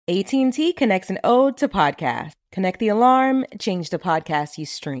AT&T connects an ode to podcast. Connect the alarm, change the podcast you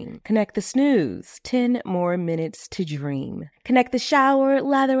stream. Connect the snooze, 10 more minutes to dream. Connect the shower,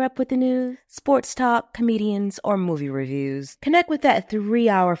 lather up with the news, sports talk, comedians, or movie reviews. Connect with that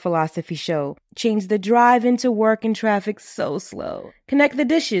 3-hour philosophy show. Change the drive into work and traffic so slow. Connect the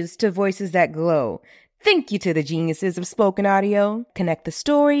dishes to voices that glow. Thank you to the geniuses of spoken audio. Connect the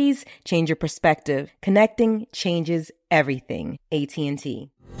stories, change your perspective. Connecting changes everything.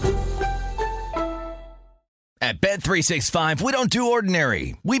 AT&T. At Bet365, we don't do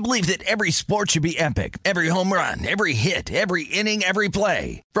ordinary. We believe that every sport should be epic. Every home run, every hit, every inning, every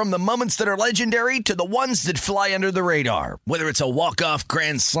play. From the moments that are legendary to the ones that fly under the radar. Whether it's a walk-off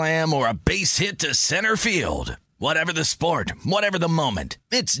grand slam or a base hit to center field. Whatever the sport, whatever the moment.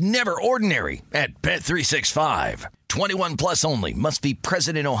 It's never ordinary at Bet365. 21 plus only. Must be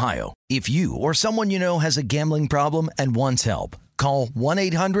present in Ohio. If you or someone you know has a gambling problem and wants help, call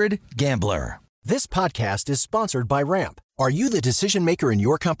 1-800-GAMBLER. This podcast is sponsored by Ramp. Are you the decision maker in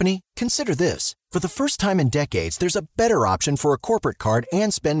your company? Consider this. For the first time in decades, there's a better option for a corporate card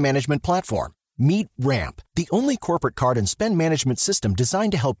and spend management platform. Meet Ramp, the only corporate card and spend management system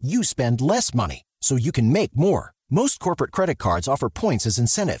designed to help you spend less money so you can make more. Most corporate credit cards offer points as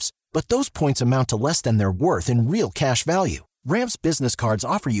incentives, but those points amount to less than their worth in real cash value. Ramp's business cards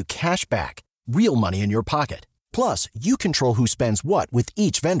offer you cash back, real money in your pocket. Plus, you control who spends what with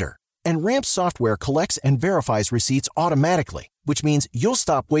each vendor. And Ramp software collects and verifies receipts automatically, which means you'll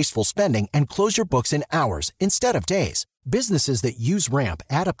stop wasteful spending and close your books in hours instead of days. Businesses that use Ramp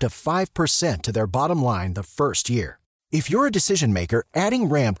add up to 5% to their bottom line the first year. If you're a decision maker, adding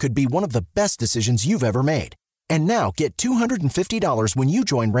Ramp could be one of the best decisions you've ever made. And now get $250 when you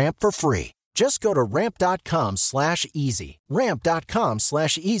join Ramp for free. Just go to ramp.com/easy.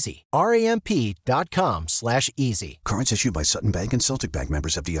 Ramp.com/easy. RAMP.com/easy. Cards issued by Sutton Bank and Celtic Bank,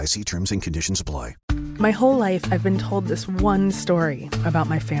 members of FDIC. Terms and conditions apply. My whole life, I've been told this one story about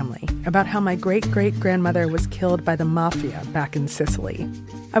my family, about how my great-great-grandmother was killed by the mafia back in Sicily.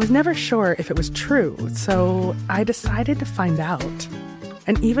 I was never sure if it was true, so I decided to find out.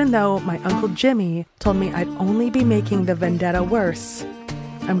 And even though my Uncle Jimmy told me I'd only be making the vendetta worse,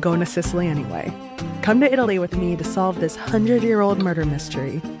 I'm going to Sicily anyway. Come to Italy with me to solve this 100-year-old murder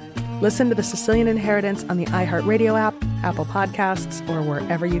mystery. Listen to The Sicilian Inheritance on the iHeartRadio app, Apple Podcasts, or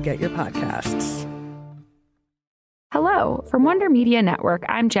wherever you get your podcasts. Hello. From Wonder Media Network,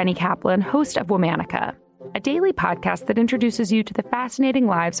 I'm Jenny Kaplan, host of Womanica, a daily podcast that introduces you to the fascinating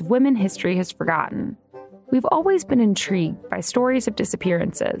lives of women history has forgotten. We've always been intrigued by stories of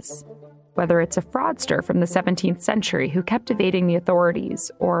disappearances. Whether it's a fraudster from the 17th century who kept evading the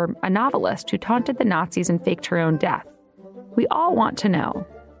authorities, or a novelist who taunted the Nazis and faked her own death, we all want to know,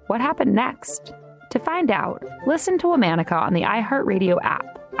 what happened next? To find out, listen to Womanica on the iHeartRadio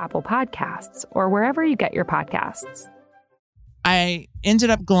app, Apple Podcasts, or wherever you get your podcasts. I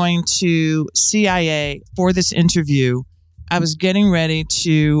ended up going to CIA for this interview. I was getting ready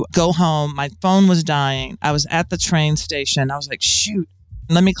to go home. My phone was dying. I was at the train station. I was like, shoot.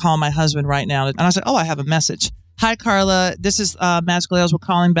 Let me call my husband right now. And I was like, oh, I have a message. Hi, Carla. This is Magical Ales. We're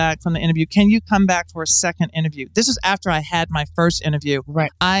calling back from the interview. Can you come back for a second interview? This is after I had my first interview.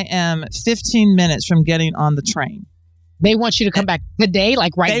 Right. I am 15 minutes from getting on the train. They want you to come back today,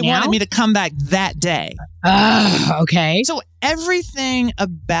 like right now? They wanted me to come back that day. Okay. So everything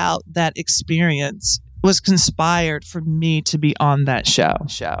about that experience was conspired for me to be on that show.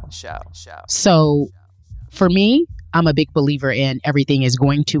 So for me, I'm a big believer in everything is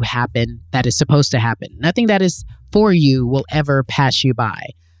going to happen that is supposed to happen. Nothing that is for you will ever pass you by.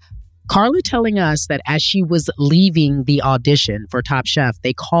 Carla telling us that as she was leaving the audition for Top Chef,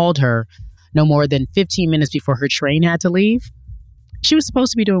 they called her no more than 15 minutes before her train had to leave. She was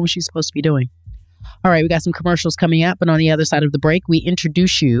supposed to be doing what she's supposed to be doing. All right, we got some commercials coming up, and on the other side of the break, we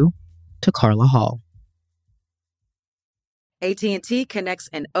introduce you to Carla Hall. AT&T connects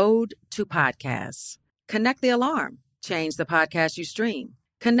an ode to podcasts. Connect the alarm. Change the podcast you stream.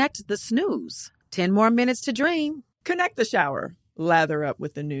 Connect the snooze. 10 more minutes to dream. Connect the shower. Lather up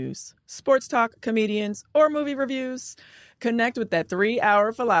with the news, sports talk, comedians, or movie reviews. Connect with that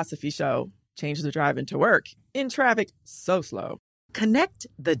 3-hour philosophy show. Change the drive into work in traffic so slow. Connect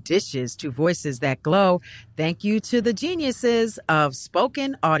the dishes to voices that glow. Thank you to the geniuses of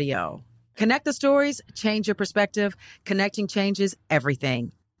spoken audio. Connect the stories, change your perspective. Connecting changes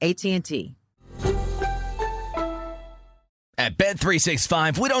everything. AT&T. At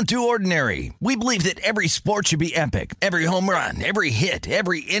Bet365, we don't do ordinary. We believe that every sport should be epic. Every home run, every hit,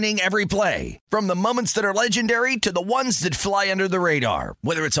 every inning, every play. From the moments that are legendary to the ones that fly under the radar.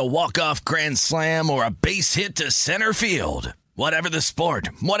 Whether it's a walk-off grand slam or a base hit to center field. Whatever the sport,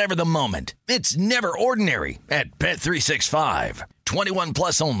 whatever the moment, it's never ordinary at Bet365. 21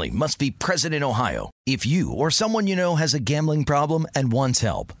 plus only. Must be present in Ohio. If you or someone you know has a gambling problem and wants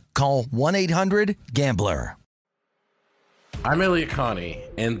help, call 1-800-GAMBLER. I'm Elliot Connie,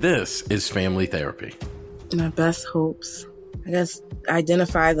 and this is Family Therapy. My best hopes, I guess,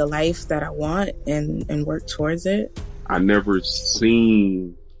 identify the life that I want and work towards it. I never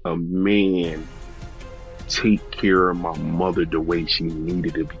seen a man take care of my mother the way she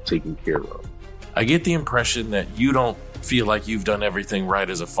needed to be taken care of. I get the impression that you don't feel like you've done everything right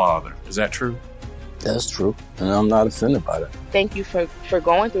as a father. Is that true? That's true, and I'm not offended by that. Thank you for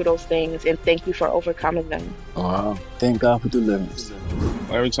going through those things, and thank you for overcoming them. Wow. Thank God for deliverance.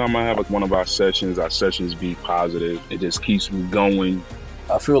 Every time I have one of our sessions be positive. It just keeps me going.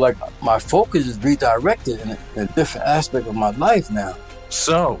 I feel like my focus is redirected in a different aspect of my life now.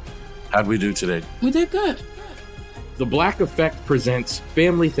 So, how'd we do today? We did good. The Black Effect presents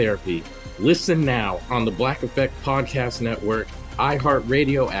Family Therapy. Listen now on the Black Effect Podcast Network,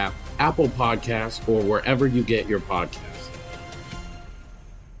 iHeartRadio app, Apple Podcasts, or wherever you get your podcasts.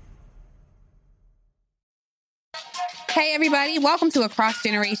 Hey everybody, welcome to Across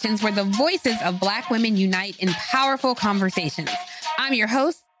Generations, where the voices of Black women unite in powerful conversations. I'm your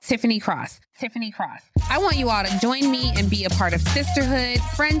host, Tiffany Cross. I want you all to join me and be a part of sisterhood,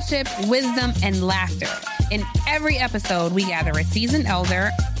 friendship, wisdom, and laughter. In every episode, we gather a seasoned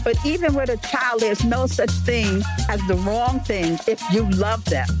elder. But even with a child, there's no such thing as the wrong thing if you love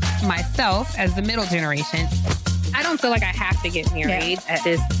them. Myself, as the middle generation. I don't feel like I have to get married at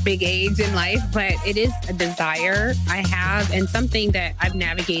this big age in life, but it is a desire I have and something that I've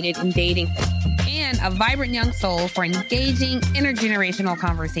navigated in dating. And a vibrant young soul for engaging intergenerational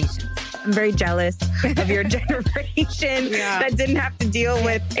conversations. I'm very jealous of your generation that didn't have to deal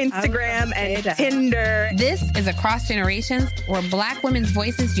with Instagram and Tinder. This is Across Generations, where Black women's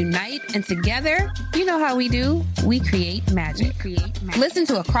voices unite, and together, you know how we do, we create magic. Listen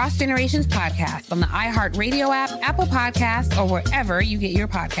to Across Generations podcast on the iHeartRadio app, Apple Podcasts, or wherever you get your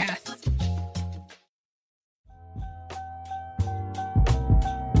podcasts.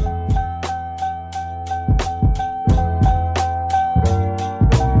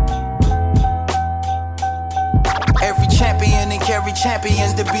 Carry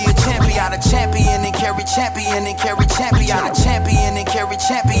champions to be a champion, a champion and carry champion and carry champion, a champion and carry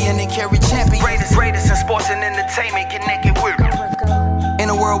champion and carry champion. Greatest in sports and entertainment, connected with. In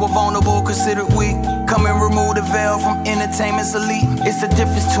a world we're vulnerable, considered weak. Come and remove the veil from entertainment's elite. It's the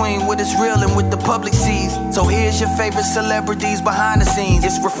difference between what is real and what the public sees. So here's your favorite celebrities behind the scenes.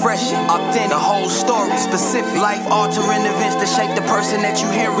 It's refreshing, authentic, the whole story, specific. Life-altering events that shape the person that you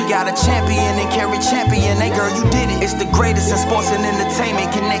hear. We got a champion and carry champion. Hey girl, you did it. It's the greatest in sports and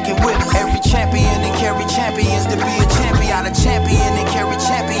entertainment, connected with us. Every champion and carry champions to be a champion. A champion and carry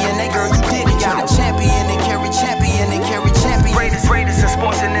champion. Hey girl, you did it. Got a champion and carry champion and carry champion. Greatest in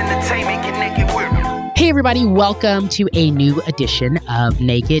sports and entertainment, connected with us. Hey everybody, welcome to a new edition of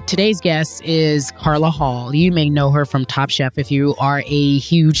Naked. Today's guest is Carla Hall. You may know her from Top Chef if you are a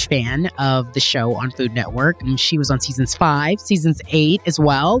huge fan of the show on Food Network. She was on seasons 5, seasons 8 as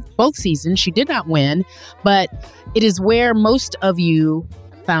well. Both seasons. She did not win, but it is where most of you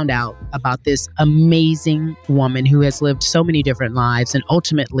found out about this amazing woman who has lived so many different lives and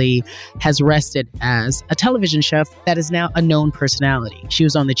ultimately has rested as a television chef that is now a known personality. She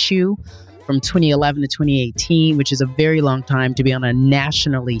was on The Chew from 2011 to 2018, which is a very long time to be on a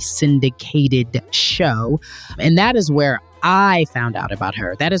nationally syndicated show. And that is where I found out about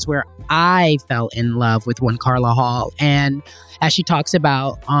her. That is where I fell in love with one Carla Hall. And as she talks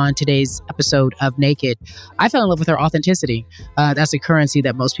about on today's episode of Naked, I fell in love with her authenticity. That's a currency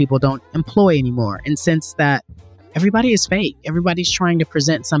that most people don't employ anymore. And since that everybody is fake. Everybody's trying to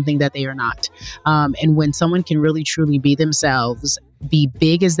present something that they are not. And when someone can really, truly be themselves, be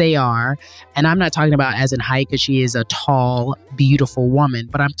big as they are, and I'm not talking about as in height because she is a tall, beautiful woman,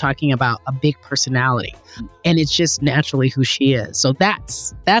 but I'm talking about a big personality. And it's just naturally who she is. So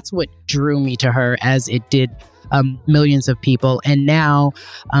that's what drew me to her, as it did millions of people. And now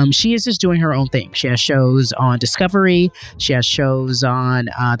she is just doing her own thing. She has shows on Discovery. She has shows on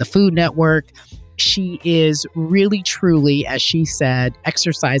the Food Network. She is really, truly, as she said,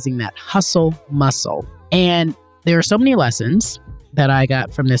 exercising that hustle muscle. And there are so many lessons that I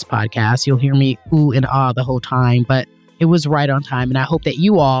got from this podcast. You'll hear me ooh and ah the whole time, but it was right on time. And I hope that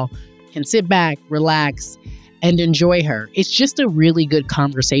you all can sit back, relax, and enjoy her. It's just a really good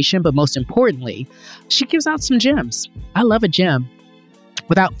conversation, but most importantly, she gives out some gems. I love a gem.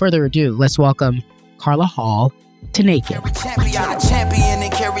 Without further ado, let's welcome Carla Hall to Naked.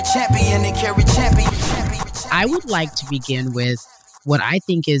 I would like to begin with what I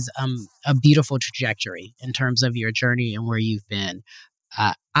think is a beautiful trajectory in terms of your journey and where you've been.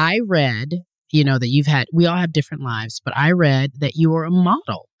 I read, that we all have different lives, but I read that you were a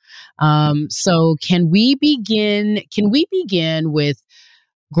model. So can we begin with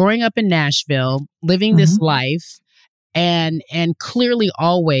growing up in Nashville, living this life, and clearly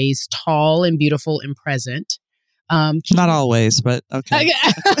always tall and beautiful and present. Not always, but okay.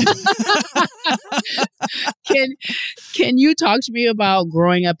 Can you talk to me about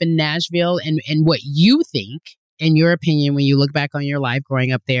growing up in Nashville and what you think, in your opinion, when you look back on your life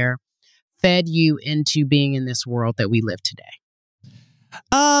growing up there, fed you into being in this world that we live today?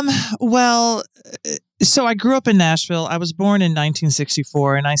 Well, so I grew up in Nashville. I was born in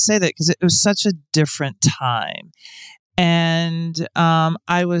 1964, and I say that because it was such a different time. And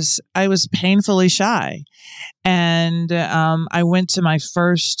I was painfully shy. And I went to my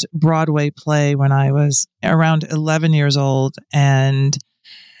first Broadway play when I was around 11 years old, and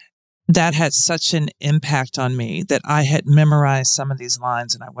that had such an impact on me that I had memorized some of these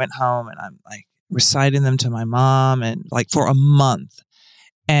lines, and I went home and I'm like reciting them to my mom, and like for a month.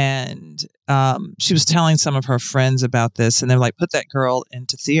 And she was telling some of her friends about this, and they're like, put that girl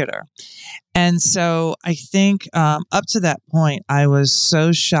into theater. And so I think up to that point, I was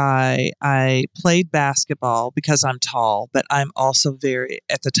so shy. I played basketball because I'm tall, but I'm also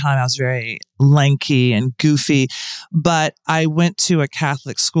at the time, I was very lanky and goofy. But I went to a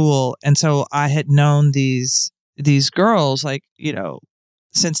Catholic school. And so I had known these girls, like,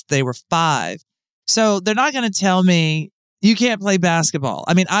 since they were 5. So they're not going to tell me, you can't play basketball.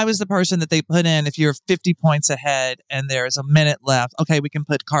 I mean, I was the person that they put in if you're 50 points ahead and there's a minute left. Okay, we can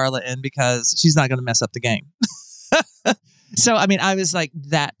put Carla in because she's not going to mess up the game. So, I mean, I was like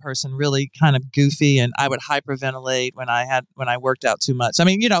that person, really kind of goofy, and I would hyperventilate when I worked out too much. I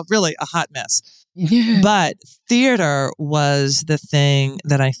mean, really a hot mess. Yeah. But theater was the thing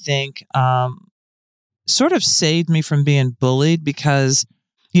that I think sort of saved me from being bullied because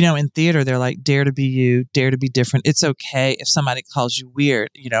in theater, they're like, dare to be you, dare to be different. It's okay if somebody calls you weird.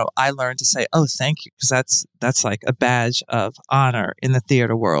 I learned to say, oh, thank you, because that's like a badge of honor in the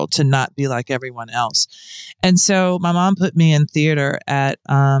theater world, to not be like everyone else. And so my mom put me in theater at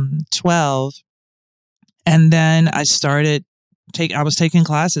 12. And then I was taking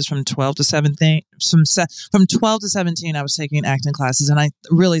classes from 12 to 17. From 12 to 17, I was taking acting classes. And I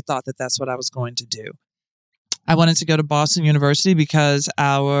really thought that that's what I was going to do. I wanted to go to Boston University because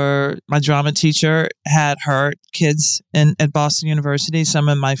my drama teacher had her kids at Boston University. Some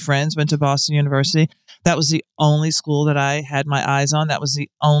of my friends went to Boston University. That was the only school that I had my eyes on. That was the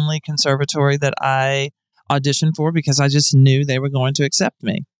only conservatory that I auditioned for because I just knew they were going to accept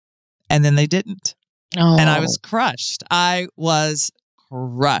me. And then they didn't. Oh. And I was crushed. They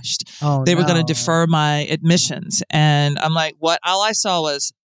were going to defer my admissions. And I'm like, what? All I saw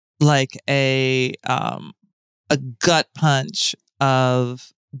was like a gut punch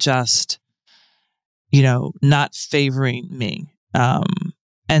of just, not favoring me.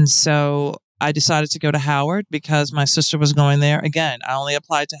 And so I decided to go to Howard because my sister was going there. Again, I only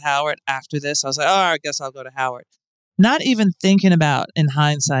applied to Howard after this. I was like, I guess I'll go to Howard. Not even thinking about, in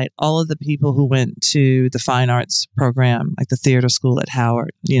hindsight, all of the people who went to the fine arts program, like the theater school at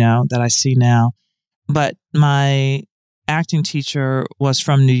Howard, that I see now. But my acting teacher was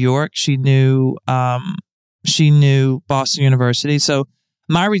from New York. She knew Boston University. So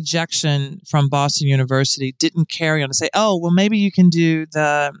my rejection from Boston University didn't carry on to say, oh, well, maybe you can do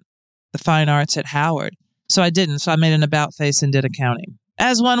the fine arts at Howard. So I didn't. So I made an about face and did accounting,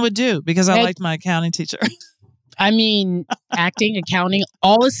 as one would do, because I liked my accounting teacher. I mean, acting, accounting,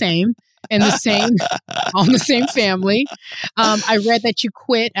 all the same, and on the same family. I read that you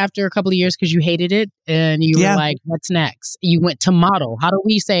quit after a couple of years because you hated it, and you were like, what's next? You went to model. How do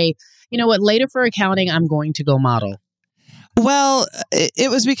we say, later for accounting, I'm going to go model? Well,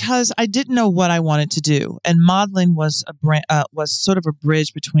 it was because I didn't know what I wanted to do. And modeling was sort of a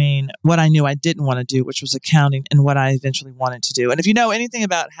bridge between what I knew I didn't want to do, which was accounting, and what I eventually wanted to do. And if you know anything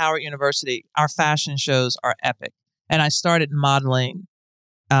about Howard University, our fashion shows are epic. And I started modeling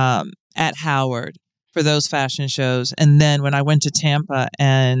at Howard for those fashion shows. And then when I went to Tampa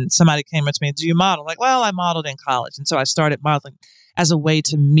and somebody came up to me, do you model? I'm like, well, I modeled in college. And so I started modeling as a way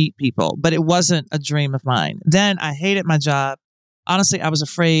to meet people, but it wasn't a dream of mine. Then I hated my job. Honestly, I was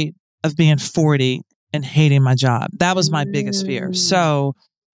afraid of being 40 and hating my job. That was my biggest fear. So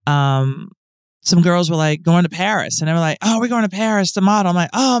some girls were like going to Paris, and they were like, oh, we're going to Paris to model. I'm like,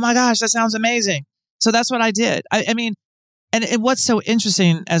 oh my gosh, that sounds amazing. So that's what I did. I mean, and what's so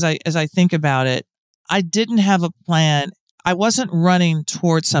interesting as I think about it, I didn't have a plan. I wasn't running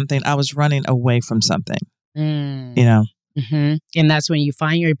towards something. I was running away from something. You know? Mm-hmm. And that's when you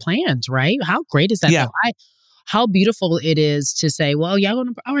find your plans, right? How great is that? Yeah. How beautiful it is to say, well, yeah,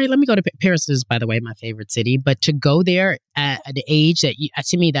 all right, let me go to Paris. Is, by the way, my favorite city. But to go there at the age that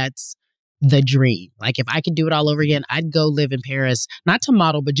to me, that's the dream. Like if I could do it all over again, I'd go live in Paris, not to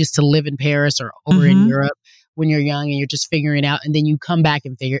model, but just to live in Paris or over in Europe when you're young and you're just figuring it out. And then you come back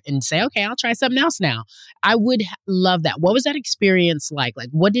and say, okay, I'll try something else now. I would love that. What was that experience like? Like,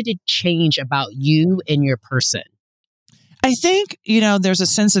 what did it change about you and your person? I think, there's a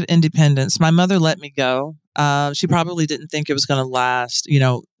sense of independence. My mother let me go. She probably didn't think it was going to last,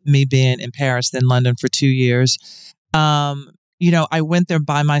 me being in Paris, then London for 2 years. I went there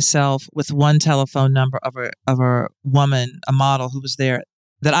by myself with one telephone number of a woman, a model who was there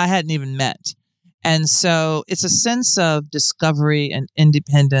that I hadn't even met. And so it's a sense of discovery and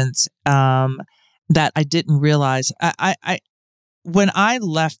independence that I didn't realize. When I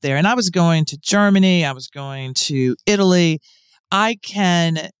left there, and I was going to Germany, I was going to Italy, I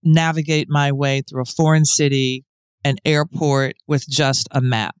can navigate my way through a foreign city, an airport with just a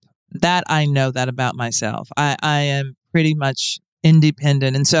map. That I know that about myself. I am pretty much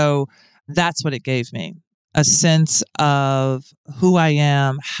independent. And so that's what it gave me. A sense of who I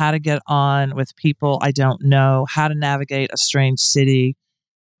am, how to get on with people I don't know, how to navigate a strange city.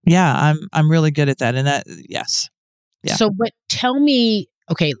 Yeah, I'm really good at that. And that, yes. Yeah. So, but tell me,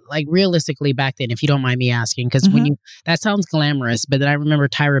 okay, like realistically back then, if you don't mind me asking, because that sounds glamorous, but then I remember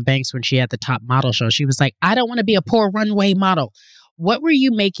Tyra Banks when she had the Top Model show, she was like, I don't want to be a poor runway model. What were you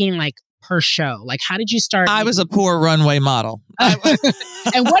making like per show? Like, how did you start? I was a poor runway model. And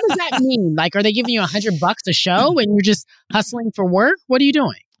what does that mean? Like, are they giving you $100 a show and you're just hustling for work? What are you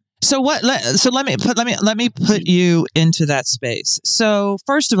doing? So let me put you into that space. So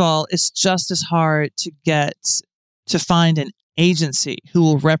first of all, it's just as hard to find an agency who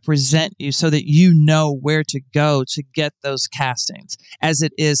will represent you so that you know where to go to get those castings as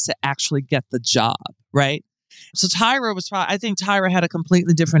it is to actually get the job, right? So I think Tyra had a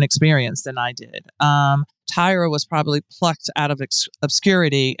completely different experience than I did. Tyra was probably plucked out of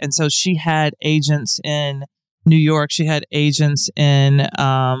obscurity. And so she had agents in New York. She had agents in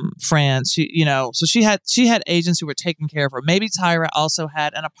France. So she had agents who were taking care of her. Maybe Tyra also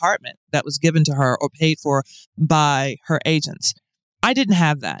had an apartment that was given to her or paid for by her agents. I didn't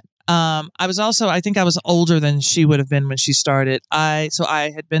have that. I think I was older than she would have been when she started. So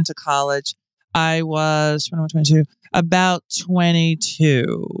I had been to college. I was, when I was 22, about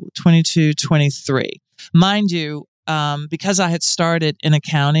 22, 23. Mind you, because I had started in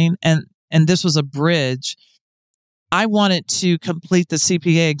accounting and this was a bridge, I wanted to complete the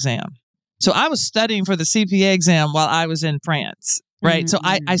CPA exam. So I was studying for the CPA exam while I was in France, right? So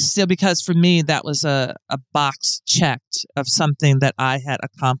I still, because for me, that was a box checked of something that I had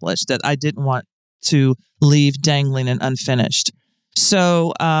accomplished that I didn't want to leave dangling and unfinished.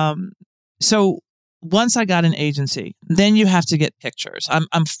 So once I got an agency, then you have to get pictures.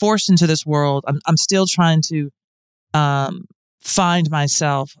 I'm forced into this world. I'm still trying to find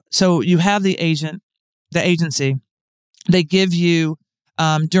myself. So you have the agency. They give you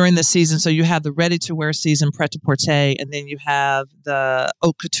during the season. So you have the ready-to-wear season, pret-a-porter, and then you have the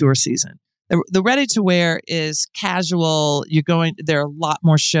haute couture season. The ready-to-wear is casual. There are a lot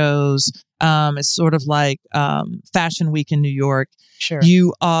more shows. It's sort of like Fashion Week in New York. Sure.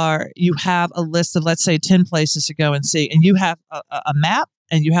 You have a list of, let's say, 10 places to go and see, and you have a map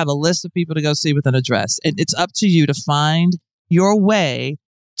and you have a list of people to go see with an address. And it's up to you to find your way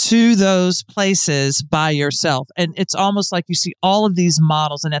to those places by yourself. And it's almost like you see all of these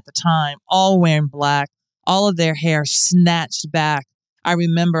models, and at the time, all wearing black, all of their hair snatched back. I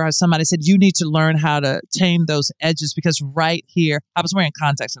remember how somebody said, you need to learn how to tame those edges, because right here, I was wearing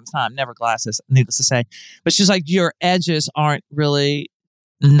contacts at the time, never glasses, needless to say. But she's like, your edges aren't really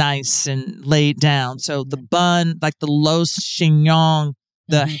nice and laid down. So the bun, like the low chignon,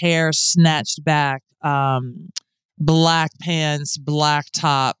 the hair snatched back, black pants, black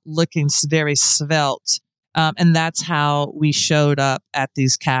top, looking very svelte. And that's how we showed up at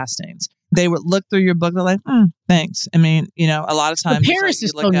these castings. They would look through your book. They're like, thanks. I mean, a lot of times. But Paris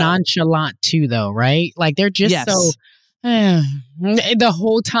is so nonchalant too, though, right? Like they're just so the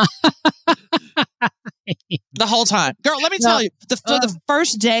whole time. The whole time. Girl, let me tell you, the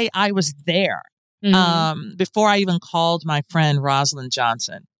first day I was there, before I even called my friend Rosalind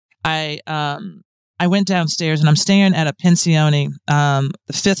Johnson, I went downstairs and I'm staying at a pensione, the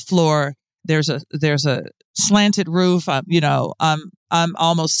 5th floor. There's a slanted roof. I'm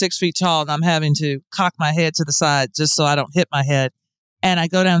almost 6 feet tall and I'm having to cock my head to the side just so I don't hit my head. And I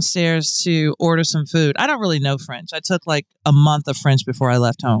go downstairs to order some food. I don't really know French. I took like a month of French before I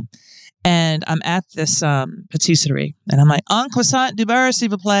left home. And I'm at this patisserie, and I'm like, un croissant du beurre, s'il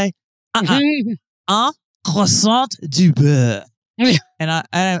vous plaît. Un croissant du beurre.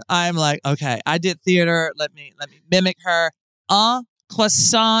 And I'm like, okay, I did theater. Let me mimic her. Un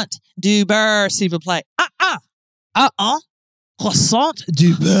croissant du beurre, s'il vous plaît. Un croissant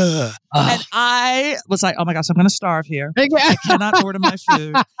du beurre. And I was like, oh my gosh, I'm going to starve here. I cannot order my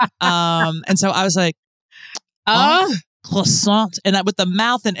food. And so I was like, croissant. And with the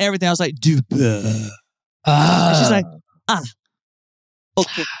mouth and everything, I was like, du beurre. And she's like,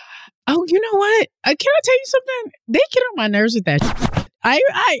 okay. Oh, you know what? Can I tell you something? They get on my nerves with that shit. I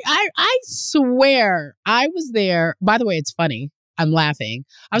swear I was there. By the way, it's funny. I'm laughing.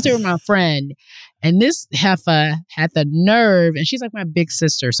 I was there with my friend, and this heifer had the nerve, and she's like my big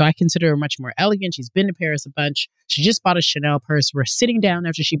sister, so I consider her much more elegant. She's been to Paris a bunch. She just bought a Chanel purse. We're sitting down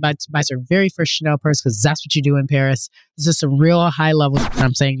after she buys her very first Chanel purse, because that's what you do in Paris. This is some real high level.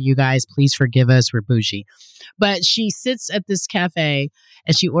 I'm saying to you guys, please forgive us. We're bougie. But she sits at this cafe,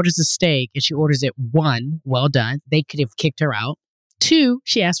 and she orders a steak, and she orders it. 1, well done. They could have kicked her out. 2,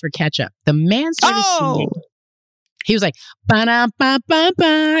 she asked for ketchup. The man started singing. He was like,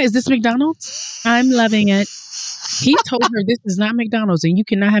 ba-da-ba-ba-ba. Is this McDonald's? I'm loving it. He told her this is not McDonald's and you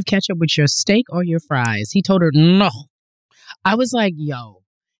cannot have ketchup with your steak or your fries. He told her no. I was like, yo,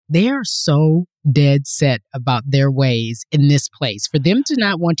 they are so dead set about their ways in this place. For them to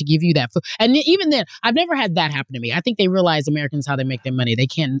not want to give you that food. And even then, I've never had that happen to me. I think they realize Americans how they make their money. They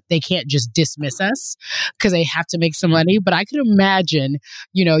can't just dismiss us because they have to make some money. But I could imagine,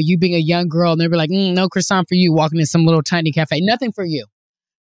 you being a young girl and they'd be like, no croissant for you, walking in some little tiny cafe. Nothing for you.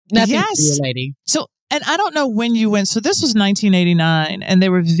 Nothing for you, lady. So, and I don't know when you went. So this was 1989 and they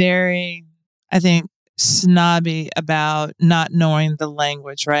were very, I think, snobby about not knowing the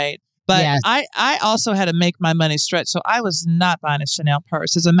language, right? But yes. I also had to make my money stretch, so I was not buying a Chanel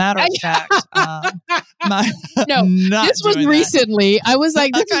purse. As a matter of fact, this was recently. That. I was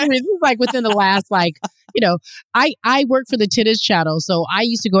like, this is like within the last, I work for the tennis channel, so I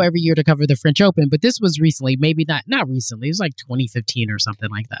used to go every year to cover the French Open. But this was recently, maybe not recently. It was like 2015 or something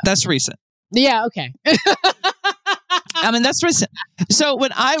like that. That's recent. Yeah. Okay. I mean, that's recent. So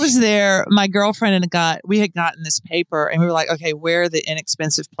when I was there, my girlfriend and we had gotten this paper and we were like, okay, where are the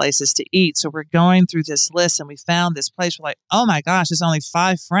inexpensive places to eat? So we're going through this list and we found this place. We're like, oh my gosh, it's only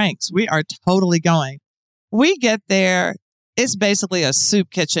 5 francs. We are totally going. We get there. It's basically a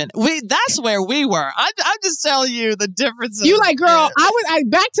soup kitchen. That's where we were. I'm just telling you the differences. You like, girl,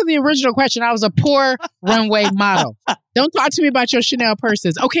 back to the original question. I was a poor runway model. Don't talk to me about your Chanel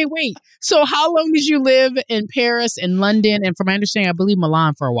purses. Okay, wait. So how long did you live in Paris and London? And from my understanding, I believe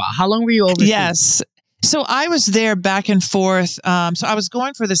Milan for a while. How long were you overseas? Yes. So I was there back and forth. So I was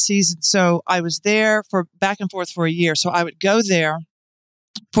going for the season. So I was there for back and forth for a year. So I would go there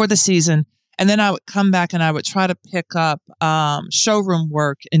for the season. And then I would come back and I would try to pick up showroom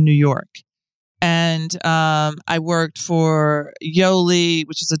work in New York. And I worked for Yoli,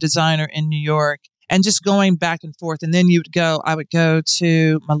 which is a designer in New York, and just going back and forth. And then I would go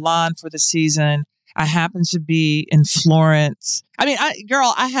to Milan for the season. I happened to be in Florence. I mean,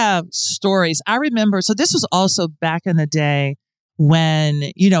 I have stories. I remember, so this was also back in the day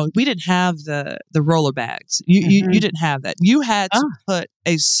when, we didn't have the roller bags. You didn't have that. You had to put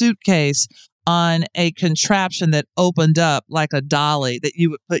a suitcase on a contraption that opened up like a dolly that you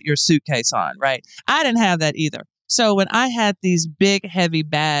would put your suitcase on, right? I didn't have that either. So when I had these big, heavy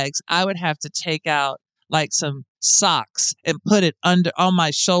bags, I would have to take out like some socks and put it on my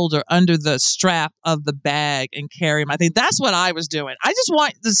shoulder under the strap of the bag and carry my thing. That's what I was doing. I just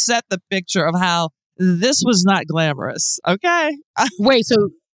want to set the picture of how this was not glamorous. Okay. Wait, so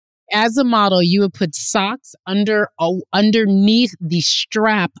as a model, you would put socks underneath the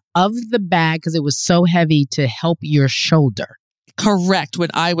strap of the bag because it was so heavy to help your shoulder. Correct. When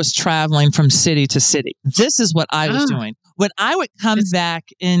I was traveling from city to city, this is what I was doing. When I would come back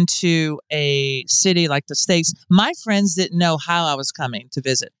into a city like the States, my friends didn't know how I was coming to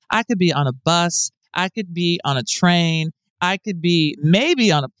visit. I could be on a bus. I could be on a train. I could be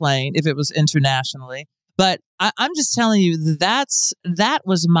maybe on a plane if it was internationally. But I'm just telling you, that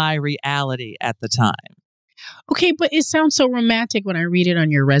was my reality at the time. Okay, but it sounds so romantic when I read it on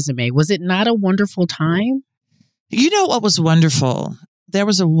your resume. Was it not a wonderful time? You know what was wonderful? There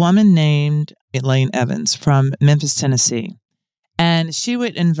was a woman named Elaine Evans from Memphis, Tennessee. And she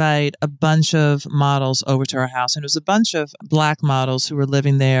would invite a bunch of models over to her house. And it was a bunch of Black models who were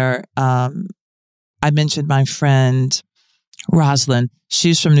living there. I mentioned my friend Rosalind.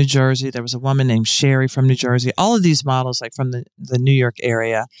 She's from New Jersey. There was a woman named Sherry from New Jersey. All of these models, like from the New York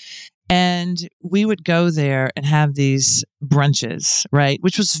area. And we would go there and have these brunches, right?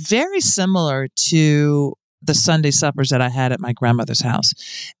 Which was very similar to the Sunday suppers that I had at my grandmother's house.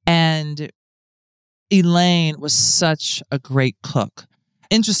 And Elaine was such a great cook.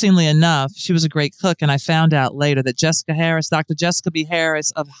 Interestingly enough, she was a great cook. And I found out later that Jessica Harris, Dr. Jessica B.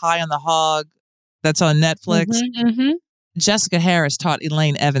 Harris of High on the Hog, that's on Netflix. Jessica Harris taught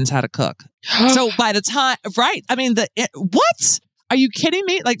Elaine Evans how to cook. So by the time, right? I mean, what? Are you kidding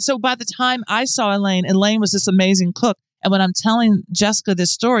me? Like, so by the time I saw Elaine was this amazing cook. And when I'm telling Jessica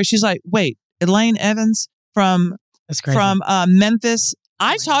this story, she's like, wait, Elaine Evans from Memphis?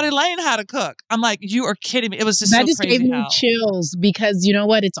 I taught Elaine how to cook. I'm like, you are kidding me. It was just that so just crazy. Gave me chills because you know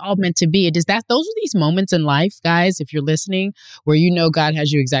what? It's all meant to be. Those are these moments in life, guys, if you're listening, where you know God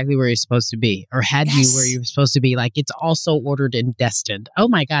has you exactly where you're supposed to be or had you where you're supposed to be. Like it's also ordered and destined. Oh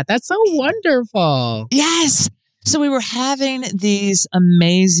my God, that's so wonderful. Yes. So we were having these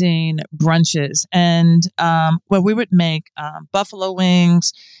amazing brunches and where we would make buffalo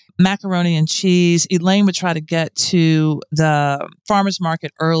wings, macaroni and cheese. Elaine would try to get to the farmer's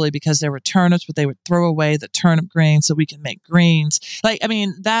market early because there were turnips, but they would throw away the turnip greens so we can make greens. Like, I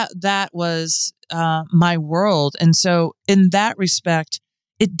mean, that was my world. And so in that respect,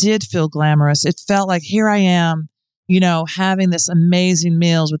 it did feel glamorous. It felt like here I am, having this amazing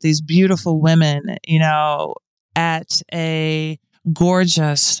meals with these beautiful women, at a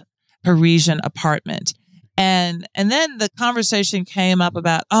gorgeous Parisian apartment. And then the conversation came up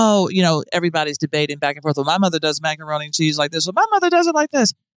about, everybody's debating back and forth. Well, my mother does macaroni and cheese like this. Well, my mother does it like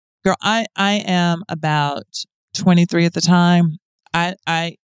this. Girl, I am about 23 at the time.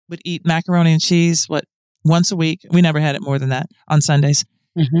 I would eat macaroni and cheese, once a week. We never had it more than that on Sundays.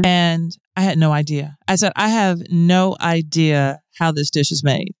 Mm-hmm. And I had no idea. I said, I have no idea how this dish is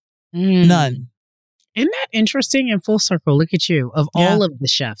made. None. Isn't that interesting? And full circle, look at you. Of all of the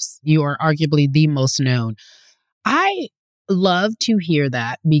chefs, you are arguably the most known. I love to hear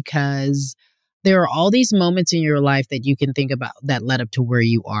that because there are all these moments in your life that you can think about that led up to where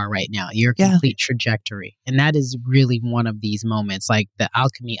you are right now, your complete trajectory. And that is really one of these moments, like the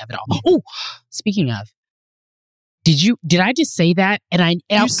alchemy of it all. Oh, speaking of, did I just say that? And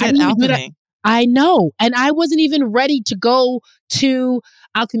you said alchemy. I know. And I wasn't even ready to go to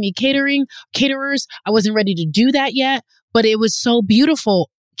Alchemy caterers. I wasn't ready to do that yet, but it was so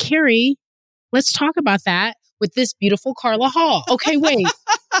beautiful. Carrie, let's talk about that with this beautiful Carla Hall. Okay, wait.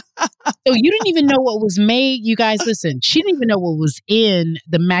 So you didn't even know what was made. You guys, listen, she didn't even know what was in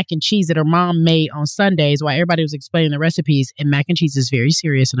the mac and cheese that her mom made on Sundays while everybody was explaining the recipes. And mac and cheese is very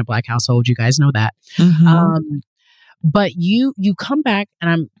serious in a Black household. You guys know that. Mm-hmm. But you come back,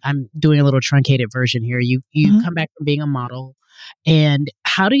 and I'm doing a little truncated version here. You come back from being a model. And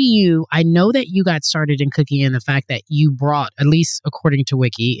how do I know that you got started in cooking and the fact that you brought, at least according to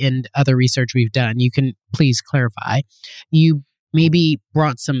Wiki and other research we've done, you can please clarify, you maybe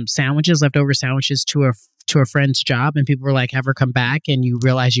brought some leftover sandwiches to a friend's job and people were like, have her come back, and you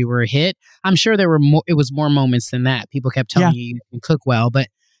realized you were a hit. I'm sure it was more moments than that. People kept telling you can cook well, but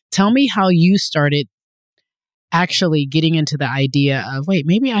tell me how you started actually getting into the idea of, wait,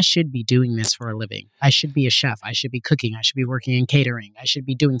 maybe I should be doing this for a living. I should be a chef. I should be cooking. I should be working in catering. I should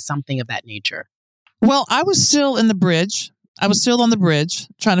be doing something of that nature. Well, I was still in the bridge. I was still on the bridge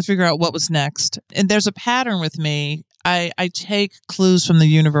trying to figure out what was next. And there's a pattern with me. I take clues from the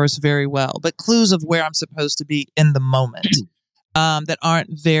universe very well, but clues of where I'm supposed to be in the moment that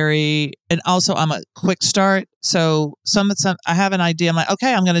aren't very, and also I'm a quick start. So some I have an idea. I'm like,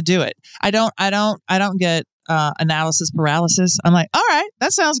 okay, I'm going to do it. I don't get analysis paralysis. I'm like, all right,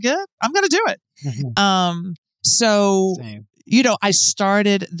 that sounds good. I'm going to do it. Mm-hmm. So, same. I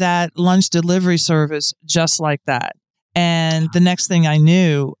started that lunch delivery service just like that. And the next thing I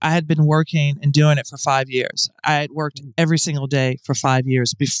knew, I had been working and doing it for 5 years. I had worked every single day for 5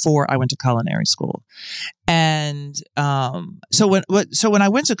 years before I went to culinary school. And so when I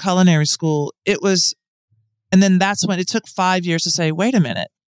went to culinary school, and then that's when it took 5 years to say, wait a minute,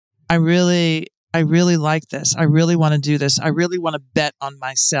 I really like this. I really want to do this. I really want to bet on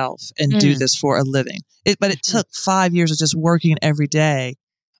myself and do this for a living. But it took 5 years of just working every day.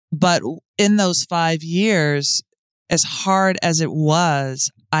 But in those 5 years, as hard as it was,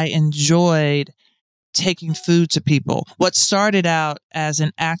 I enjoyed taking food to people. What started out as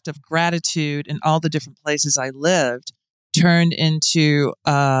an act of gratitude in all the different places I lived turned into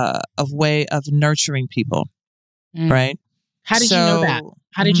a way of nurturing people, right? How did you know that?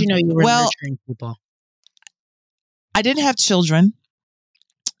 How did you know you were nurturing people? I didn't have children.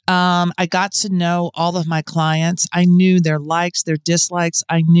 I got to know all of my clients. I knew their likes, their dislikes.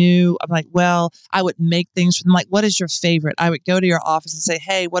 I'm like, well, I would make things for them. Like, what is your favorite? I would go to your office and say,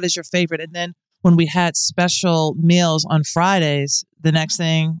 hey, what is your favorite? And then when we had special meals on Fridays, the next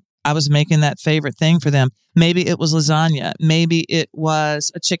thing I was making that favorite thing for them. Maybe it was lasagna. Maybe it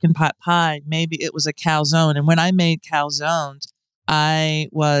was a chicken pot pie. Maybe it was a calzone. And when I made calzones, I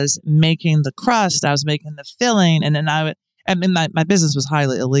was making the crust. I was making the filling. And then my business was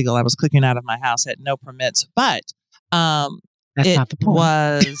highly illegal. I was cooking out of my house, had no permits, but that's not the point.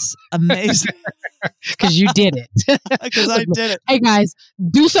 Was amazing. Because you did it. Because I did it. Hey guys,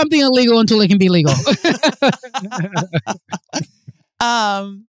 do something illegal until it can be legal.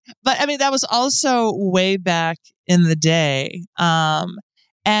 But I mean, that was also way back in the day.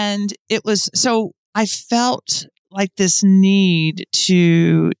 And it was, so I felt like this need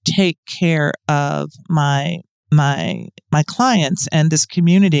to take care of my clients and this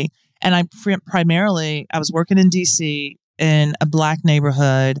community. And I was working in DC in a Black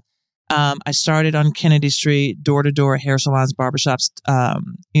neighborhood. I started on Kennedy Street, door to door, hair salons, barbershops,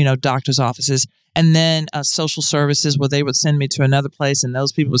 doctors' offices, and then social services where they would send me to another place and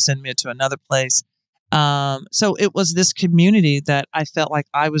those people would send me to another place. So it was this community that I felt like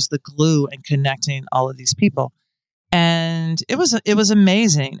I was the glue in connecting all of these people. And it was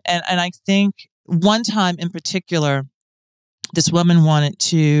amazing. And I think one time in particular, this woman wanted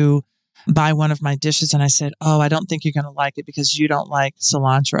to buy one of my dishes. And I said, oh, I don't think you're going to like it because you don't like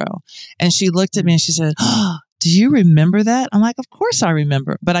cilantro. And she looked at me and she said, oh, do you remember that? I'm like, of course I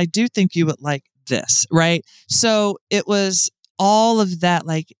remember, but I do think you would like this. Right. So it was all of that,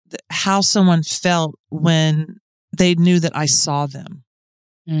 like how someone felt when they knew that I saw them.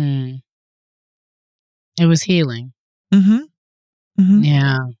 Mm. It was healing. Mm-hmm. Mm-hmm.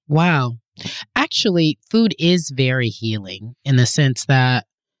 Yeah. Wow. Actually, food is very healing in the sense that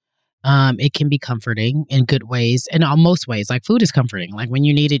it can be comforting in good ways and in most ways. Like food is comforting. Like when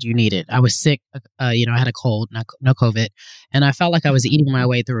you need it, you need it. I was sick. I had a cold, no COVID, and I felt like I was eating my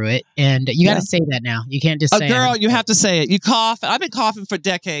way through it. And you got to say that now. You can't just say girl, you have to say it. You cough. I've been coughing for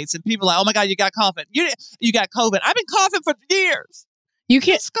decades, and people are like, oh my God, you got coughing. You got COVID. I've been coughing for years. You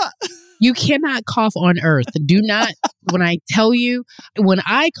cannot cough on earth. Do not. When I tell you, when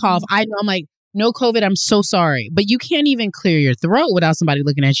I cough, I know I'm like, no COVID, I'm so sorry. But you can't even clear your throat without somebody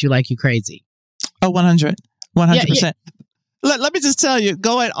looking at you like you crazy. Oh, 100%. Yeah. Let me just tell you,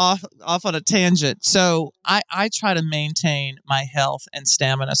 going off on a tangent. So I try to maintain my health and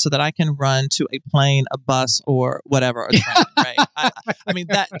stamina so that I can run to a plane, a bus, or whatever, a train, right? I mean,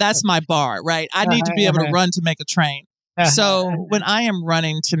 that's my bar, right? I need to be able to run to make a train. So when I am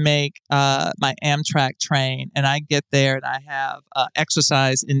running to make my Amtrak train and I get there and I have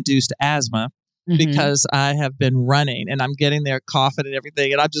exercise-induced asthma, because I have been running and I'm getting there coughing and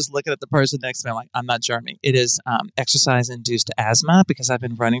everything. And I'm just looking at the person next to me. I'm like, I'm not Jeremy. It is exercise-induced asthma because I've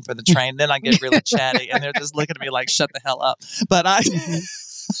been running for the train. Then I get really chatty and they're just looking at me like, shut the hell up. But I...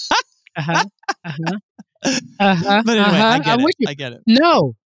 But anyway, I get it.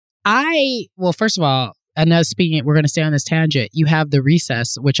 No, well, first of all, we're going to stay on this tangent. You have the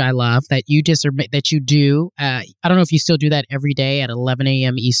recess, which I love, that you do. I don't know if you still do that every day at 11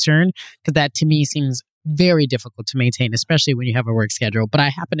 a.m. Eastern, because that to me seems very difficult to maintain, especially when you have a work schedule. But I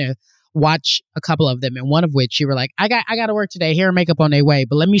happen to watch a couple of them, and one of which you were like, I got to work today. Hair and makeup on their way,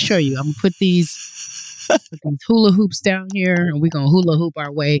 but let me show you. I'm going to put these hula hoops down here, and we're going to hula hoop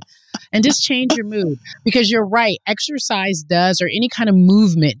our way and just change your mood. Because you're right, exercise does, or any kind of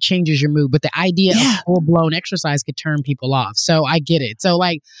movement changes your mood, but the idea of full-blown exercise could turn people off. So I get it. So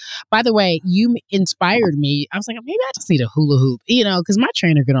like, by the way, you inspired me. I was like, maybe I just need a hula hoop, because my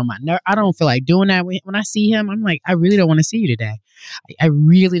trainer get on my nerve. I don't feel like doing that. When I see him, I'm like, I really don't want to see you today. I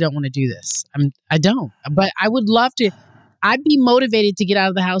really don't want to do this. I don't, but I would love to. I'd be motivated to get out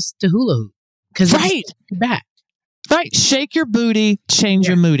of the house to hula hoop. Because back. Right. Shake your booty, change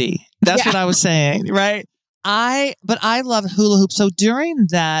your moody. That's what I was saying. Right. But I love hula hoop. So during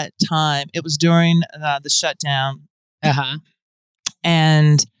that time, it was during the shutdown.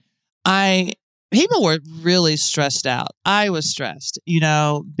 And people were really stressed out. I was stressed, being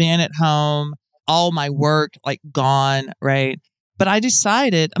at home, all my work like gone. Right. But I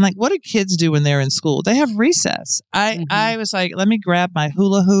decided, I'm like, what do kids do when they're in school? They have recess. I was like, let me grab my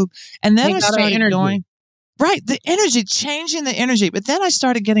hula hoop. And then I started going, right, the energy, changing the energy. But then I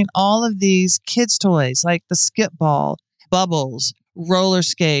started getting all of these kids' toys, like the skip ball, bubbles, roller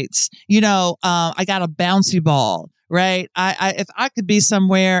skates. I got a bouncy ball, right? If I could be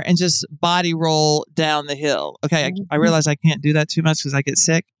somewhere and just body roll down the hill. Okay, I realize I can't do that too much because I get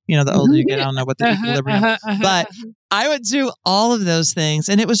sick. You know, the older you get, I don't know what the equilibrium. But I would do all of those things,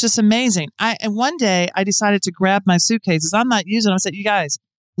 and it was just amazing. And one day I decided to grab my suitcases. I'm not using them. I said, you guys,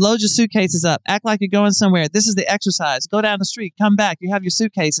 load your suitcases up. Act like you're going somewhere. This is the exercise. Go down the street. Come back. You have your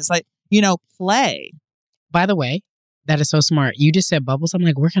suitcases. Like, play. By the way, that is so smart. You just said bubbles. I'm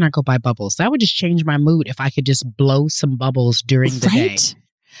like, where can I go buy bubbles? That would just change my mood if I could just blow some bubbles during the day.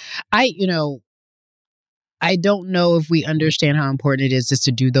 I don't know if we understand how important it is just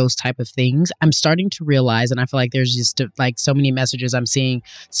to do those type of things. I'm starting to realize, and I feel like there's just like so many messages I'm seeing.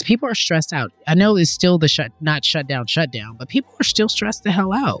 So people are stressed out. I know it's still the not shut down, but people are still stressed the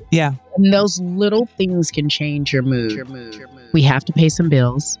hell out. Yeah. And those little things can change your mood. We have to pay some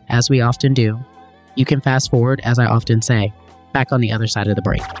bills, as we often do. You can fast forward, as I often say. Back on the other side of the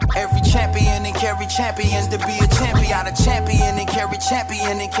break. Every champion and carry champions to be a champion. A champion and carry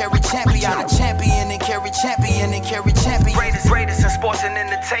champion and carry champion. A champion and carry champion and carry champion. Greatest in sports and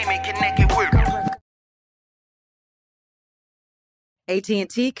entertainment connected with.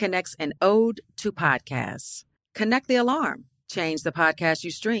 AT&T connects an ode to podcasts. Connect the alarm. Change the podcast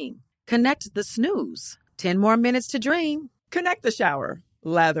you stream. Connect the snooze. 10 more minutes to dream. Connect the shower.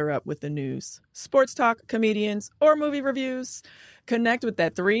 Lather up with the news, sports talk, comedians, or movie reviews. Connect with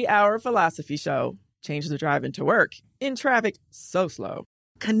that 3-hour philosophy show. Change the drive into work in traffic so slow.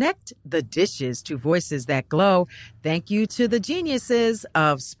 Connect the dishes to voices that glow. Thank you to the geniuses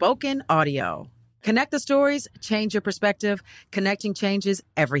of spoken audio. Connect the stories, change your perspective. Connecting changes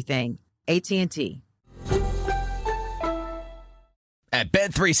everything. AT&T. At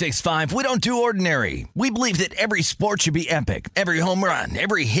Bet365, we don't do ordinary. We believe that every sport should be epic. Every home run,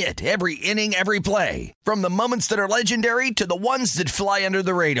 every hit, every inning, every play. From the moments that are legendary to the ones that fly under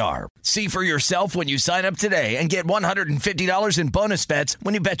the radar. See for yourself when you sign up today and get $150 in bonus bets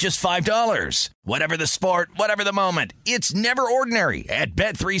when you bet just $5. Whatever the sport, whatever the moment, it's never ordinary at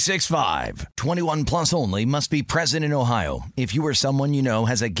Bet365. 21 plus only. Must be present in Ohio. If you or someone you know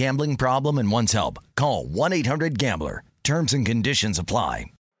has a gambling problem and wants help, call 1-800-GAMBLER. Terms and conditions apply.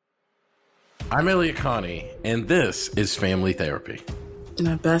 I'm Elliot Connie, and this is Family Therapy.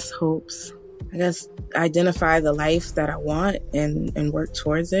 My best hopes, I guess, identify the life that I want and work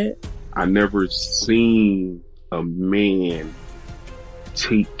towards it. I never seen a man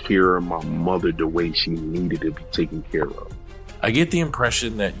take care of my mother the way she needed to be taken care of. I get the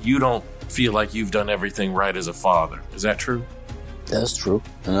impression that you don't feel like you've done everything right as a father. Is that true? That's true,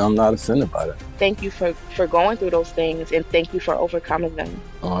 and I'm not offended by that. Thank you for going through those things, and thank you for overcoming them.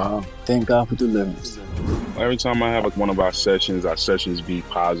 Thank God for deliverance. Every time I have one of our sessions be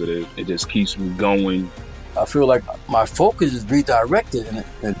positive. It just keeps me going. I feel like my focus is redirected in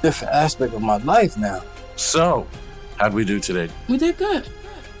a different aspect of my life now. So, how'd we do today? We did good.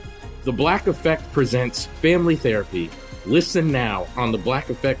 The Black Effect presents Family Therapy. Listen now on the Black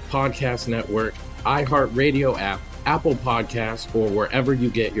Effect Podcast Network, iHeartRadio app, Apple Podcasts, or wherever you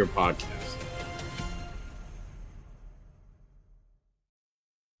get your podcasts.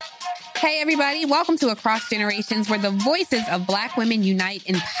 Hey, everybody. Welcome to Across Generations, where the voices of Black women unite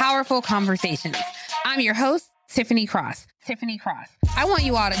in powerful conversations. I'm your host, Tiffany Cross. I want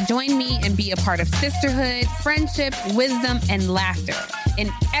you all to join me and be a part of sisterhood, friendship, wisdom, and laughter. In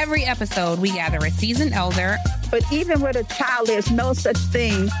every episode, we gather a seasoned elder. But even with a child, there's no such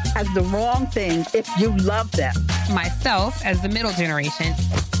thing as the wrong thing if you love them. Myself as the middle generation.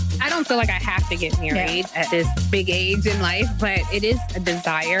 I don't feel like I have to get married at this big age in life, but it is a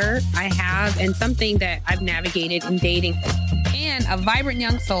desire I have and something that I've navigated in dating. And a vibrant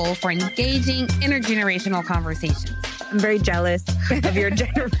young soul for engaging intergenerational conversations. I'm very jealous of your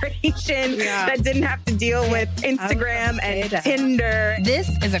generation that didn't have to deal with Instagram and Tinder. This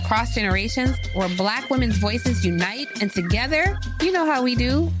is Across Generations, where Black women's voices unite, and together, you know how we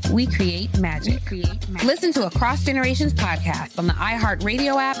do, we create magic. Listen to Across Generations podcast on the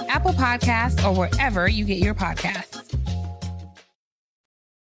iHeartRadio app, Apple Podcasts, or wherever you get your podcasts.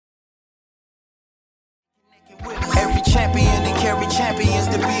 Every champion and carry champions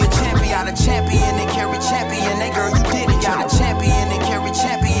to be a champion. A champion and carry champion. That girl, you did it. Got a champion and carry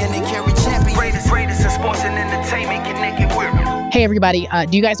champion and carry champion. Greatest in sports and entertainment connected with. Hey, everybody.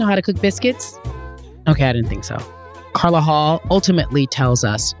 Do you guys know how to cook biscuits? Okay, I didn't think so. Carla Hall ultimately tells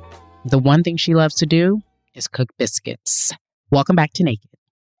us the one thing she loves to do is cook biscuits. Welcome back to Naked.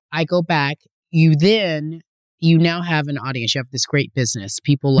 I go back. You now have an audience. You have this great business.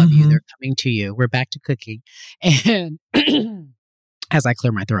 People love you. They're coming to you. We're back to cooking. And as I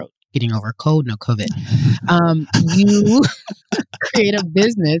clear my throat, getting over a cold, no COVID. You create a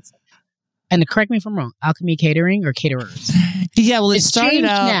business And correct me if I'm wrong, Alchemy Catering or Caterers? Yeah, well, it It's started changed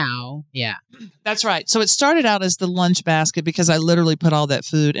out now. Yeah. That's right. So it started out as the lunch basket because I literally put all that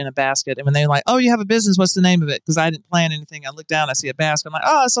food in a basket. And when they were like, "Oh, you have a business, what's the name of it?" Because I didn't plan anything. I look down, I see a basket. I'm like,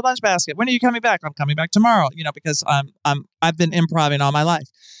 "Oh, it's a lunch basket. When are you coming back?" "I'm coming back tomorrow." Because I've been improvising all my life.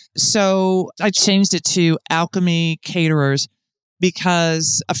 So I changed it to Alchemy Caterers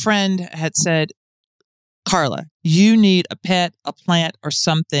because a friend had said, "Carla, you need a pet, a plant, or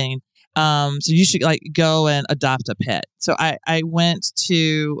something. So you should go and adopt a pet." So I went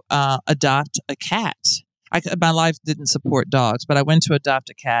to adopt a cat. My life didn't support dogs, but I went to adopt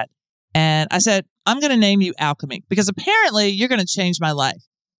a cat. And I said, "I'm going to name you Alchemy because apparently you're going to change my life."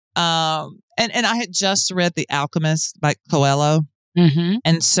 And I had just read The Alchemist by Coelho. Mm-hmm.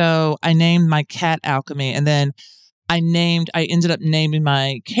 And so I named my cat Alchemy. And then I ended up naming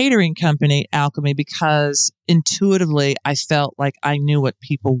my catering company Alchemy because intuitively I felt like I knew what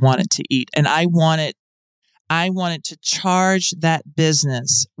people wanted to eat. And I wanted to charge that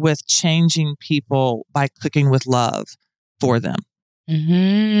business with changing people by cooking with love for them.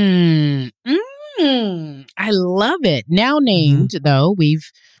 I love it. Now named though,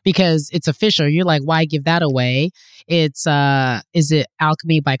 because it's official. You're like, why give that away? It's is it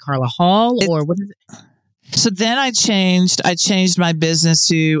Alchemy by Carla Hall or what is it? So then I changed my business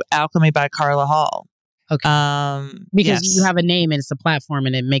to Alchemy by Carla Hall. Okay. Because yes. you have a name and it's a platform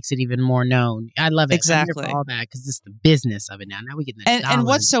and it makes it even more known. I love it. Exactly. I'm here for all that because it's the business of it now. Now we get the and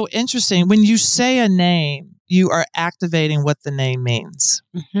what's so interesting, when you say a name, you are activating what the name means.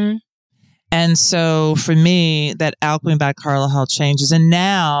 Mm-hmm. And so for me, that Alchemy by Carla Hall changes. And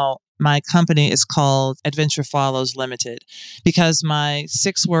now my company is called Adventure Follows Limited because my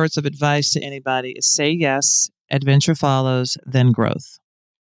 6 words of advice to anybody is say yes, adventure follows, then growth.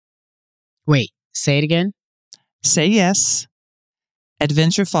 Wait, say it again. Say yes,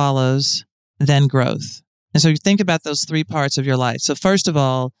 adventure follows, then growth. And so you think about those 3 parts of your life. So first of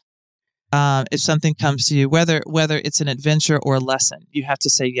all, if something comes to you, whether it's an adventure or a lesson, you have to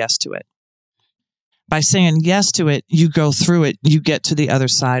say yes to it. By saying yes to it, you go through it, you get to the other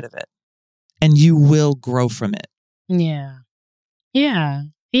side of it, and you will grow from it. Yeah.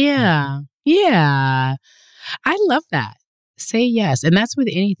 I love that. Say yes. And that's with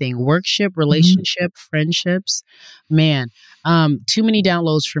anything, workship, relationship, friendships. Man, too many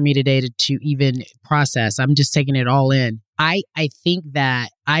downloads for me today to even process. I'm just taking it all in. I think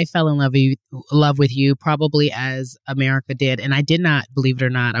that I fell in love with you probably as America did. And I did not, believe it or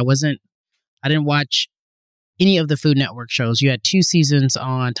not, I didn't watch any of the Food Network shows. You had 2 seasons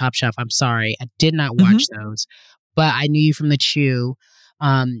on Top Chef. I'm sorry. I did not watch those, but I knew you from The Chew.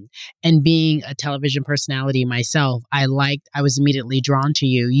 And being a television personality myself, I was immediately drawn to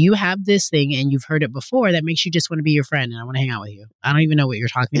you. You have this thing, and you've heard it before, that makes you just want to be your friend. And I want to hang out with you. I don't even know what you're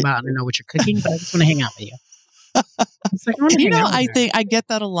talking about. I don't know what you're cooking, but I just want to hang out with you. It's like, I think I get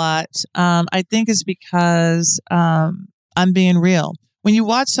that a lot. I think it's because I'm being real. When you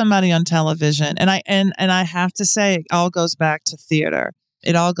watch somebody on television, and I have to say, it all goes back to theater.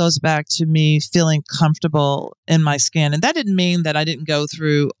 It all goes back to me feeling comfortable in my skin. And that didn't mean that I didn't go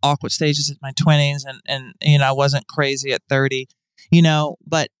through awkward stages in my 20s and I wasn't crazy at 30,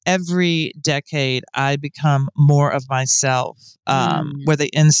 but every decade I become more of myself, where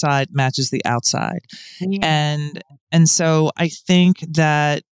the inside matches the outside. And so I think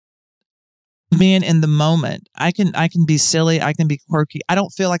that being in the moment, I can be silly. I can be quirky. I don't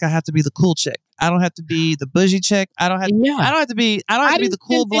feel like I have to be the cool chick. I don't have to be the bougie chick. I don't have to be the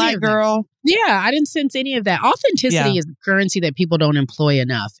cool black girl. Yeah, I didn't sense any of that. Authenticity is a currency that people don't employ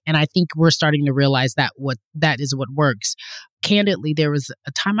enough. And I think we're starting to realize that is what works. Candidly, there was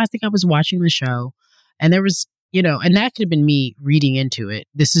a time I think I was watching the show and there was, and that could have been me reading into it.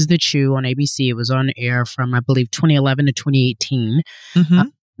 This is The Chew on ABC. It was on air from, I believe, 2011 to 2018. Mm-hmm.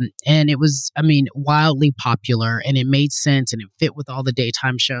 And it was, wildly popular and it made sense and it fit with all the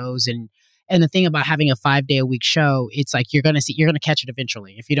daytime shows. And the thing about having a 5-day-a-week show, it's like you're going to catch it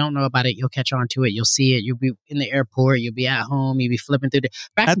eventually. If you don't know about it, you'll catch on to it. You'll see it. You'll be in the airport. You'll be at home. You'll be flipping through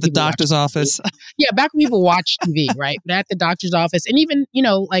at the doctor's office. Yeah, back when people watch TV, right? But at the doctor's office. And even,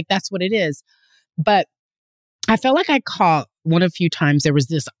 that's what it is. But I felt like I caught one of a few times there was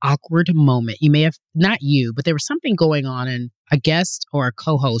this awkward moment. You may have, not you, but there was something going on and a guest or a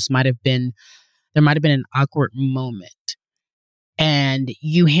co-host there might have been an awkward moment. And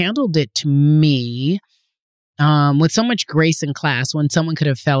you handled it to me with so much grace and class when someone could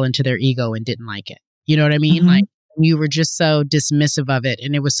have fell into their ego and didn't like it. You know what I mean? Mm-hmm. Like you were just so dismissive of it.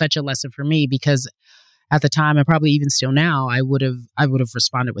 And it was such a lesson for me because at the time, and probably even still now, I would have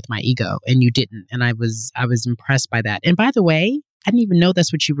responded with my ego and you didn't. And I was impressed by that. And by the way, I didn't even know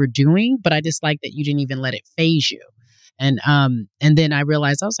that's what you were doing, but I just like that you didn't even let it phase you. And then I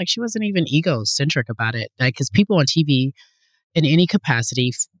realized, I was like, she wasn't even egocentric about it. Like, because people on TV in any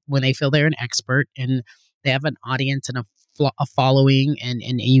capacity, when they feel they're an expert and they have an audience and a following,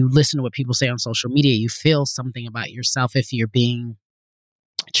 and you listen to what people say on social media, you feel something about yourself if you're being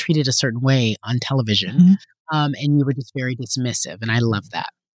treated a certain way on television. And you were just very dismissive. And I love that.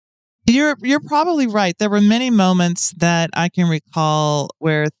 You're probably right. There were many moments that I can recall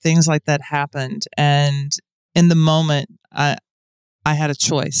where things like that happened. And in the moment, I had a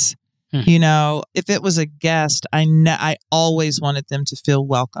choice. You know, if it was a guest, I always wanted them to feel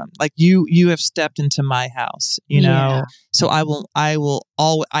welcome. Like you have stepped into my house, you know, so I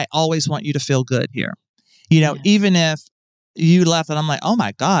always want you to feel good here. You know, even if you left and I'm like, oh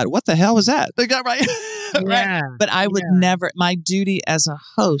my God, what the hell was that? They got right. Right. But I would never, my duty as a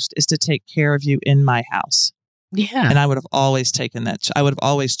host is to take care of you in my house. Yeah. And I would have always taken that. I would have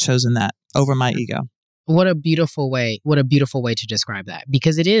always chosen that over my ego. What a beautiful way to describe that,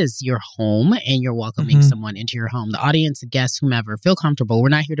 because it is your home and you're welcoming someone into your home. The audience, the guests, whomever, feel comfortable. We're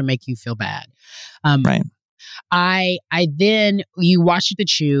not here to make you feel bad. Right. I then, you watch The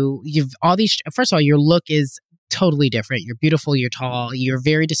Chew, you've all these, first of all, your look is totally different. You're beautiful, you're tall, you're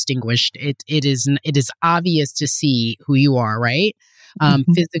very distinguished. It is obvious to see who you are, right?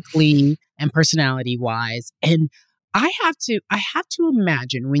 Physically and personality wise. And I have to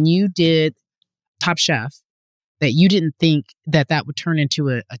imagine when you did Top Chef that you didn't think that would turn into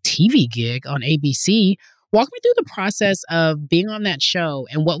a TV gig on ABC. Walk me through the process of being on that show,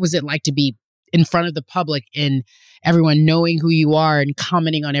 and what was it like to be in front of the public and everyone knowing who you are and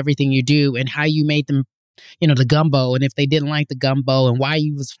commenting on everything you do, and how you made them, you know, the gumbo, and if they didn't like the gumbo, and why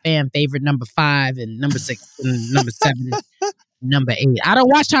you was fan favorite number 5 and number 6 and number 7 and number 8. I don't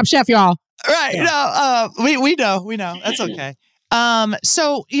watch Top Chef, y'all. Right. Yeah. No, we know. That's okay.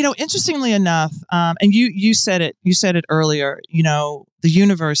 So, you know, interestingly enough, and you said it earlier, you know, the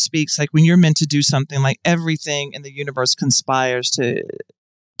universe speaks. Like, when you're meant to do something, like, everything in the universe conspires to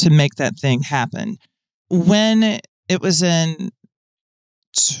make that thing happen. When it was in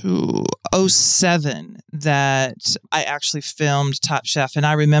 2007 that I actually filmed Top Chef, and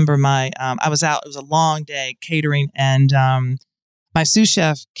I remember I was out, it was a long day catering, and my sous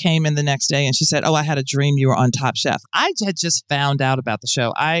chef came in the next day and she said, "Oh, I had a dream you were on Top Chef." I had just found out about the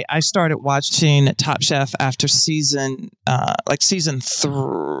show. I started watching Top Chef after season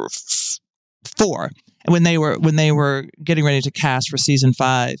 4. And when they were getting ready to cast for season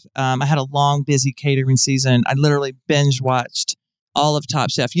 5, I had a long, busy catering season. I literally binge watched all of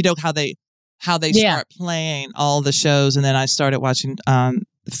Top Chef. You know how they start playing all the shows, and then I started watching the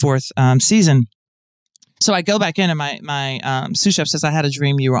 4th season. So I go back in, and my sous chef says, "I had a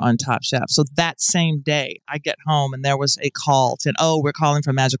dream you were on Top Chef." So that same day, I get home and there was a call saying, "Oh, we're calling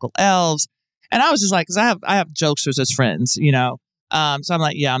for Magical Elves," and I was just like, because I have jokesters as friends, you know. So I'm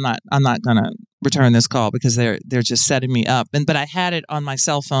like, yeah, I'm not gonna return this call because they're just setting me up. But I had it on my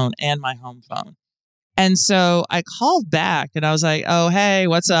cell phone and my home phone, and so I called back and I was like, "Oh, hey,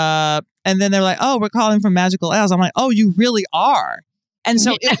 what's up?" And then they're like, "Oh, we're calling for Magical Elves." I'm like, "Oh, you really are." And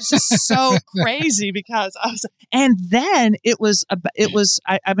so it was just so crazy because and then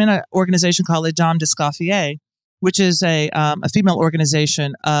I'm in an organization called Les Dames d'Escoffier, which is a female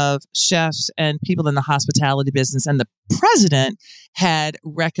organization of chefs and people in the hospitality business. And the president had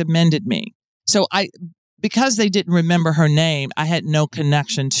recommended me. So because they didn't remember her name, I had no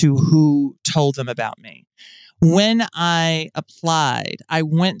connection to who told them about me. When I applied, I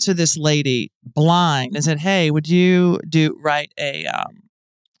went to this lady blind and said, "Hey, would you write a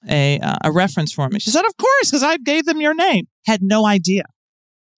reference for me?" She said, "Of course, because I gave them your name." Had no idea.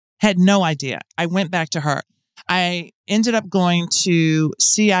 I went back to her. I ended up going to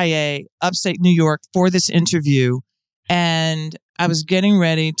CIA, upstate New York, for this interview, and I was getting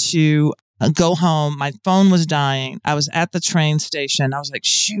ready to go home. My phone was dying. I was at the train station. I was like,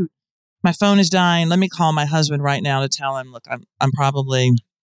 shoot. My phone is dying. Let me call my husband right now to tell him, look, I'm probably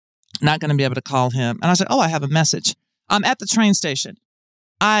not going to be able to call him. And I said, "Oh, I have a message." I'm at the train station.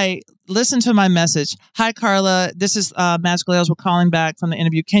 I listened to my message. "Hi, Carla. This is Magical Elves. We're calling back from the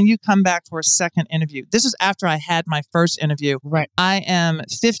interview. Can you come back for a second interview?" This is after I had my first interview. Right. I am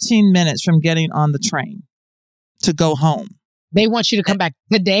 15 minutes from getting on the train to go home. They want you to come back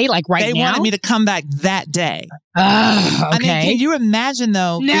today, like right now? They wanted me to come back that day. Okay. I mean, can you imagine,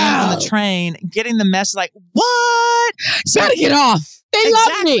 though, being on the train, getting the message like, what? Gotta get off. They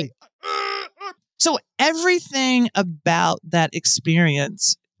love me. So everything about that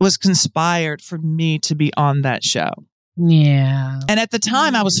experience was conspired for me to be on that show. Yeah. And at the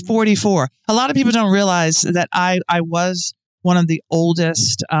time, I was 44. A lot of people don't realize that I was one of the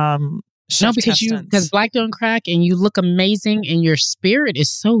oldest chef because Black Don't Crack, and you look amazing, and your spirit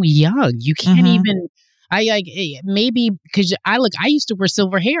is so young. You can't even. Maybe because I used to wear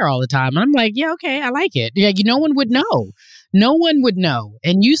silver hair all the time. And I'm like, yeah, okay, I like it. Yeah, no one would know. No one would know.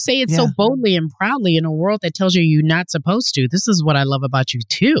 And you say it so boldly and proudly in a world that tells you you're not supposed to. This is what I love about you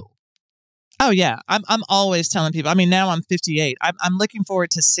too. Oh yeah, I'm always telling people. I mean, now I'm 58. I'm looking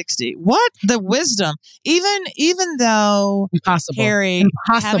forward to 60. What the wisdom? Even though impossible, Carrie,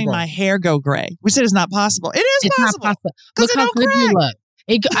 having my hair go gray, we said it's not possible. It is possible. Not possible. Look how good you look.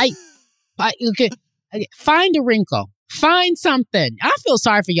 Find a wrinkle. Find something. I feel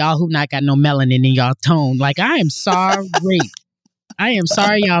sorry for y'all who not got no melanin in y'all tone. Like, I am sorry. I am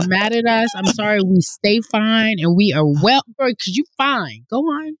sorry y'all mad at us. I'm sorry we stay fine and we are well, because you fine. Go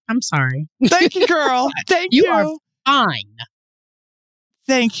on. I'm sorry. Thank you, girl. Thank you. You are fine.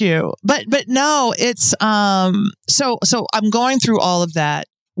 Thank you. But no, it's so I'm going through all of that.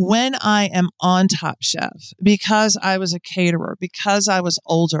 When I am on Top Chef, because I was a caterer, because I was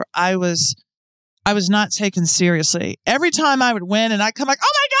older, I was not taken seriously. Every time I would win and I'd come like,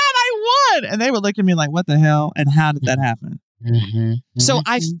 oh my God, I won. And they would look at me like, what the hell? And how did that happen? So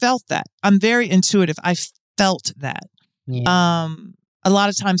I felt that. I'm very intuitive. I felt that. Yeah. A lot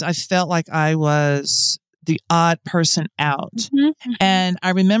of times I felt like I was the odd person out. And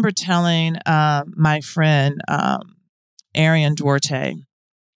I remember telling my friend, Arian Duarte,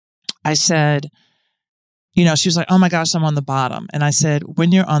 I said, she was like, oh my gosh, I'm on the bottom. And I said,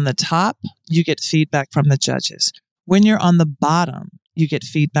 when you're on the top, you get feedback from the judges. When you're on the bottom, you get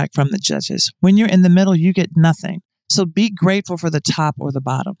feedback from the judges. When you're in the middle, you get nothing. So be grateful for the top or the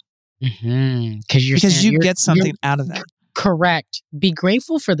bottom. Because you get something out of that. Correct. Be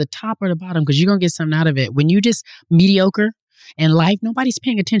grateful for the top or the bottom because you're going to get something out of it. When you just mediocre in life, nobody's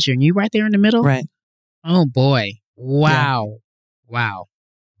paying attention. You right there in the middle. Right. Oh boy. Wow. Yeah.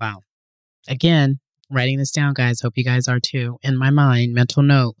 Wow. Again, writing this down, guys. Hope you guys are too. In my mind, mental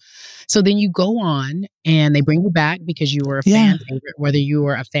note. So then you go on and they bring you back because you were a fan favorite, whether you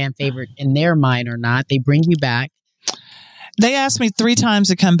were a fan favorite in their mind or not, they bring you back. They asked me 3 times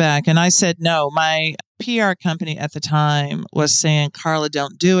to come back and I said no. My PR company at the time was saying, Carla,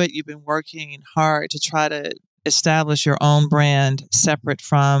 don't do it. You've been working hard to try to establish your own brand separate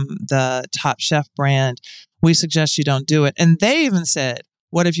from the Top Chef brand. We suggest you don't do it. And they even said,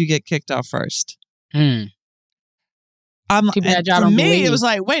 what if you get kicked off first? For me, it was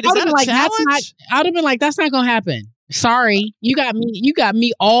like, wait, is that a challenge? I would have been like, that's not going to happen. Sorry, you got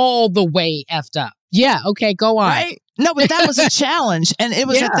me all the way effed up. Yeah, okay, go on. Right? No, but that was a challenge, and it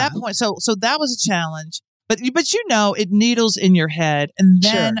was at that point. So that was a challenge. But it needles in your head. And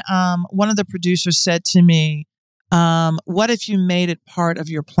then one of the producers said to me, what if you made it part of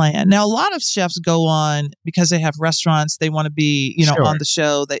your plan? Now, a lot of chefs go on because they have restaurants. They want to be, on the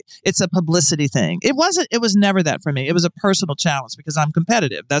show. It's a publicity thing. It was never that for me. It was a personal challenge because I'm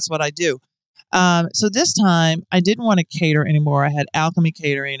competitive. That's what I do. So this time I didn't want to cater anymore. I had Alchemy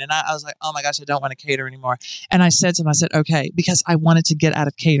Catering and I was like, oh my gosh, I don't want to cater anymore. And I said to him, okay, because I wanted to get out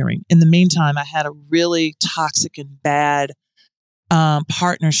of catering. In the meantime, I had a really toxic and bad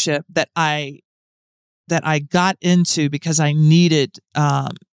partnership that I got into because I needed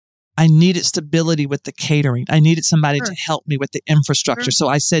stability with the catering. I needed somebody to help me with the infrastructure. So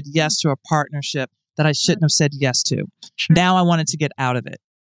I said yes to a partnership that I shouldn't have said yes to. Now I wanted to get out of it.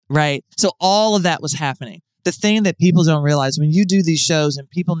 Right. So all of that was happening. The thing that people don't realize when you do these shows and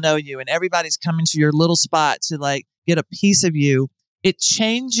people know you and everybody's coming to your little spot to like get a piece of you, it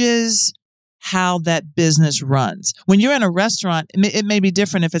changes how that business runs. When you're in a restaurant, it may be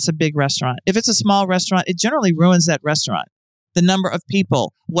different if it's a big restaurant. If it's a small restaurant, it generally ruins that restaurant. The number of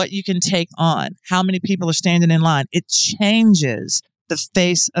people, what you can take on, how many people are standing in line, it changes the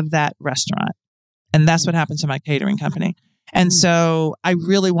face of that restaurant. And that's what happened to my catering company. And so I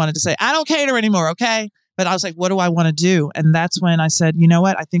really wanted to say, I don't cater anymore, okay? But I was like, what do I want to do? And that's when I said, you know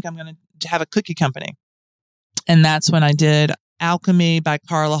what? I think I'm going to have a cookie company. And that's when I did Alchemy by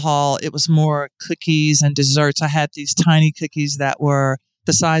Carla Hall. It was more cookies and desserts. I had these tiny cookies that were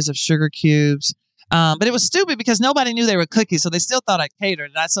the size of sugar cubes. But it was stupid because nobody knew they were cookies. So they still thought I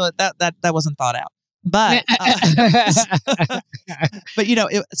catered. And so that wasn't thought out. But,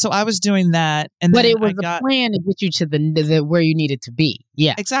 so I was doing that. And but it was a plan to get you to the where you needed to be.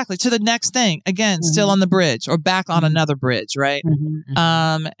 Yeah, exactly. To the next thing. Again, still on the bridge or back on another bridge. Right.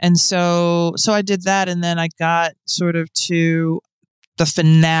 And so I did that. And then I got sort of to the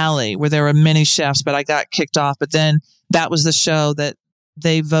finale where there were many chefs, but I got kicked off. But then that was the show that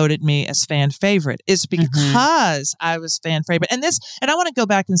they voted me as fan favorite. It's because I was fan favorite. And I want to go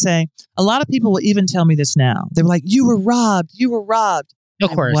back and say, a lot of people will even tell me this now. They were like, you were robbed.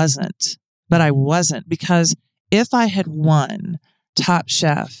 Of course. I wasn't, because if I had won Top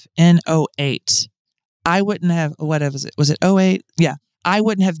Chef in 2008, I wouldn't have, was it 2008? Yeah. I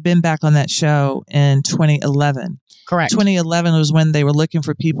wouldn't have been back on that show in 2011. Correct. 2011 was when they were looking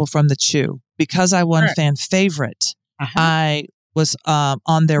for people from the Chew. Because I won fan favorite, I was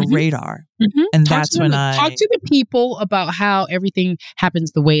on their radar. And that's when I talk to the people about how everything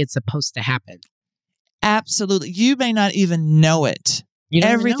happens the way it's supposed to happen. Absolutely. You may not even know it.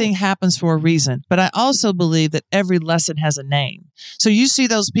 Everything happens for a reason. But I also believe that every lesson has a name. So you see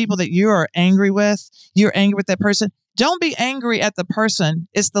those people that you are angry with, you're angry with that person. Don't be angry at the person.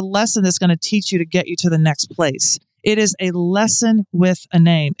 It's the lesson that's going to teach you to get you to the next place. It is a lesson with a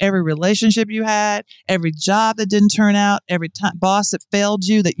name. Every relationship you had, every job that didn't turn out, every boss that failed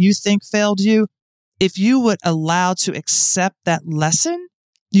you, that you think failed you, if you would allow to accept that lesson,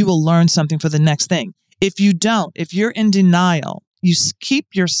 you will learn something for the next thing. If you don't, if you're in denial, you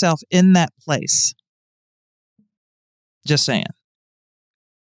keep yourself in that place. Just saying.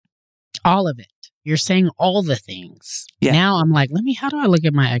 All of it. You're saying all the things. Yeah. Now I'm like, how do I look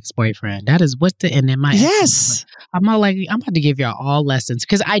at my ex-boyfriend? That is and then my yes. I'm about to give y'all all lessons,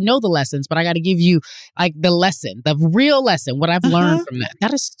 because I know the lessons, but I got to give you like the lesson, the real lesson, what I've learned from that.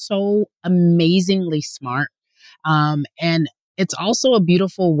 That is so amazingly smart. And it's also a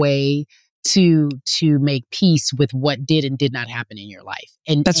beautiful way to make peace with what did and did not happen in your life.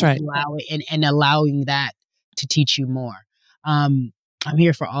 And that's right. Allowing that to teach you more. I'm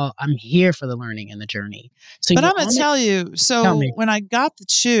here for the learning and the journey. So, but I'm going to tell you, when I got the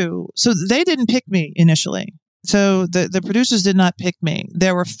Chew, so they didn't pick me initially. So the producers did not pick me.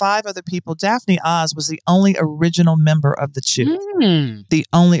 There were 5 other people. Daphne Oz was the only original member of the Chew. The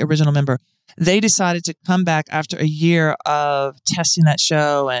only original member. They decided to come back after a year of testing that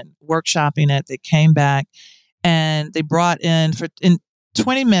show and workshopping it. They came back and they brought in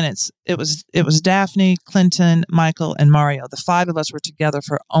 20 minutes. It was Daphne, Clinton, Michael, and Mario. The 5 of us were together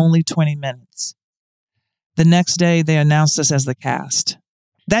for only 20 minutes. The next day, they announced us as the cast.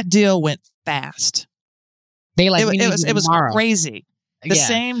 That deal went fast. It was crazy. The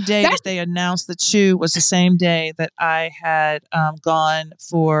same day that they announced the Chew was the same day that I had gone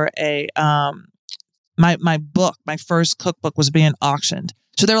for my book. My first cookbook was being auctioned.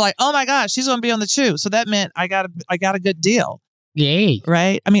 So they were like, "Oh my gosh, she's going to be on the Chew." So that meant I got a good deal. Yay.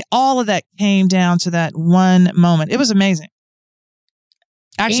 Right? I mean, all of that came down to that one moment. It was amazing.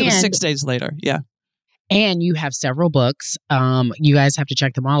 Actually, it was 6 days later. Yeah. And you have several books. You guys have to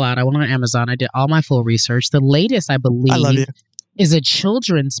check them all out. I went on Amazon. I did all my full research. The latest, I believe, I love you. is a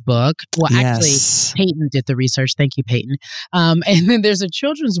children's book. Well, actually, Peyton did the research. Thank you, Peyton. And then there's a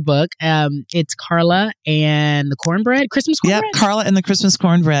children's book. It's Carla and the Cornbread, Christmas Cornbread. Yeah, Carla and the Christmas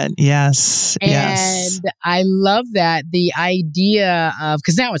Cornbread. Yes. And I love that. The idea of,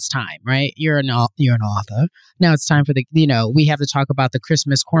 because now it's time, right? You're an author. Now it's time for we have to talk about the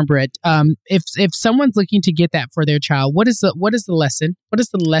Christmas Cornbread. If someone's looking to get that for their child, what is the lesson? What is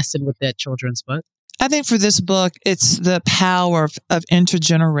the lesson with that children's book? I think for this book, it's the power of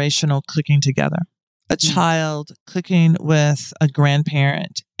intergenerational cooking together. A child cooking with a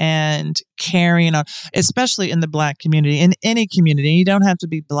grandparent and carrying on, especially in the Black community, in any community. You don't have to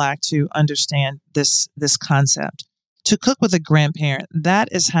be Black to understand this concept. To cook with a grandparent, that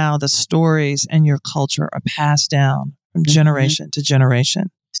is how the stories and your culture are passed down from generation to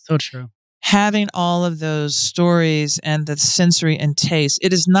generation. So true. Having all of those stories and the sensory and taste,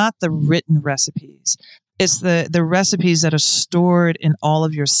 it is not the written recipes. It's the recipes that are stored in all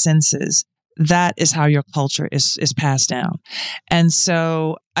of your senses. That is how your culture is passed down. And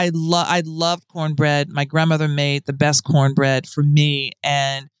so I love cornbread. My grandmother made the best cornbread for me,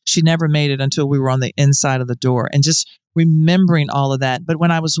 and she never made it until we were on the inside of the door, and just remembering all of that. But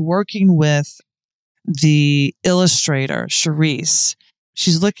when I was working with the illustrator, Charisse,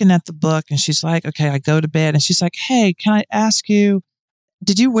 she's looking at the book and she's like, okay, I go to bed. And she's like, hey, can I ask you,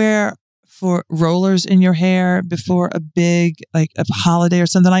 did you wear for rollers in your hair before a big, like a holiday or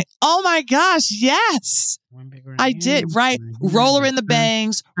something? Like, oh my gosh, yes, I did. Right. Roller in the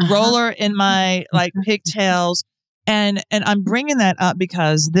bangs, roller in my like pigtails. And I'm bringing that up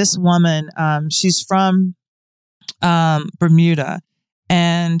because this woman, she's from Bermuda.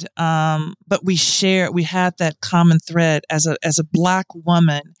 And, but we had that common thread as a Black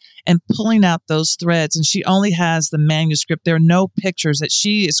woman, and pulling out those threads. And she only has the manuscript. There are no pictures, that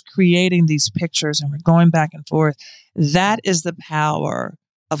she is creating these pictures and we're going back and forth. That is the power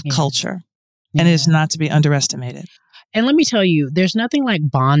of culture. And it is not to be underestimated. And let me tell you, there's nothing like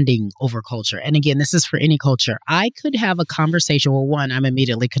bonding over culture. And again, this is for any culture. I could have a conversation. Well, one, I'm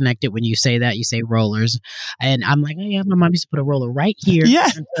immediately connected when you say that. You say rollers. And I'm like, oh, yeah, my mom used to put a roller right here. Yeah.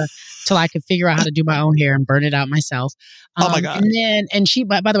 Till I could figure out how to do my own hair and burn it out myself. Oh, my God. And she,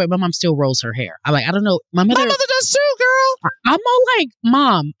 by the way, my mom still rolls her hair. I'm like, I don't know. My mother does too, girl. I'm all like,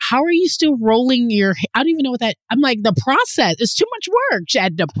 Mom, how are you still rolling your hair? I don't even know what that, I'm like, the process is too much work. She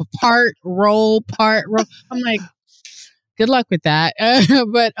had to part, roll. I'm like, good luck with that.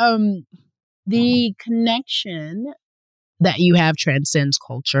 But the connection that you have transcends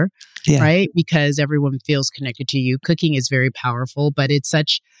culture, right? Because everyone feels connected to you. Cooking is very powerful, but it's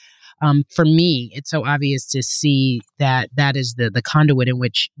such, for me, it's so obvious to see that that is the conduit in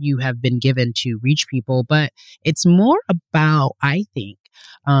which you have been given to reach people. But it's more about, I think,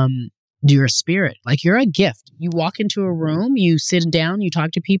 your spirit. Like you're a gift. You walk into a room, you sit down, you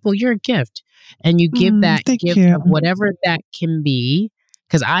talk to people, you're a gift. And you give that gift of whatever that can be.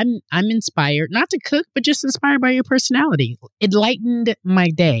 Because I'm inspired, not to cook, but just inspired by your personality. It lightened my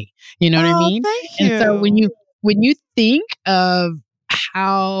day. You know what I mean? Thank and you. so when you think of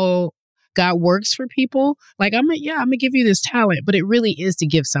how God works for people, like I'm gonna give you this talent, but it really is to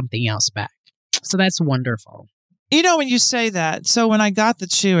give something else back. So that's wonderful. You know, when you say that, so when I got the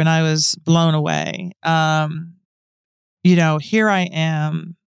chew and I was blown away, you know, here I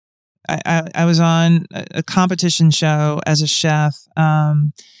am. I was on a competition show as a chef,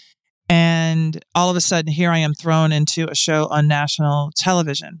 and all of a sudden here I am thrown into a show on national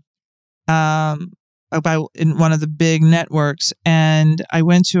television in one of the big networks. And I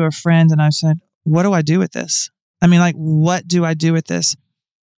went to a friend and I said, what do I do with this? I mean, like, what do I do with this?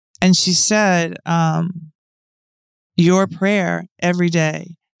 And she said, your prayer every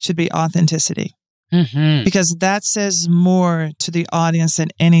day should be authenticity. Mm-hmm. Because that says more to the audience than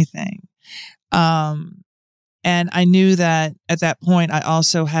anything. And I knew that at that point, I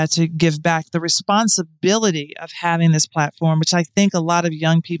also had to give back the responsibility of having this platform, which I think a lot of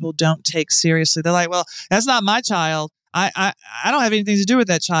young people don't take seriously. They're like, well, that's not my child. I don't have anything to do with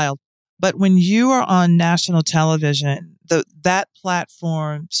that child. But when you are on national television, that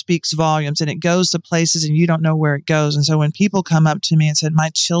platform speaks volumes and it goes to places and you don't know where it goes. And so when people come up to me and said, my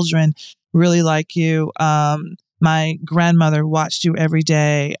children really like you. My grandmother watched you every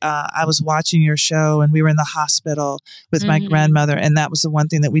day. I was watching your show and we were in the hospital with my grandmother. And that was the one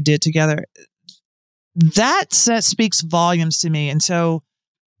thing that we did together. That speaks volumes to me. And so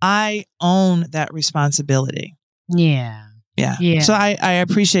I own that responsibility. Yeah. So I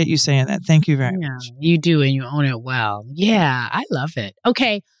appreciate you saying that. Thank you very much. You do, and you own it well. Yeah, I love it.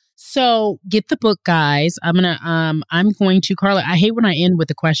 Okay. So get the book, guys. I'm going to, Carla, I hate when I end with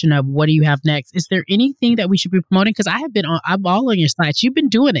the question of what do you have next? Is there anything that we should be promoting? Because I'm all on your sites. You've been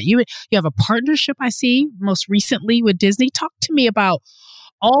doing it. You have a partnership, I see, most recently with Disney. Talk to me about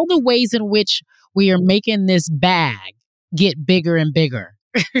all the ways in which we are making this bag get bigger and bigger.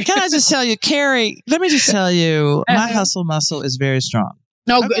 Can I just tell you, Carrie, let me just tell you, my hustle muscle is very strong.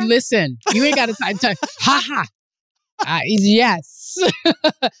 No, listen, you ain't got to time. Ha ha. Yes.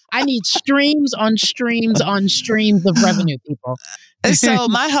 I need streams on streams on streams of revenue, people. So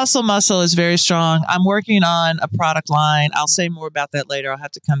my hustle muscle is very strong. I'm working on a product line. I'll say more about that later. I'll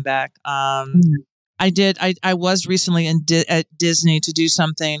have to come back. I was recently at Disney to do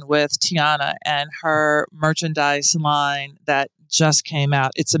something with Tiana and her merchandise line that just came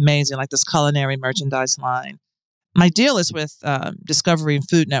out. It's amazing, like this culinary merchandise line. My deal is with Discovery and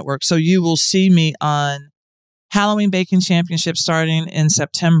Food Network. So you will see me on Halloween Baking Championship starting in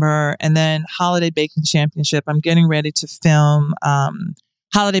September, and then Holiday Baking Championship. I'm getting ready to film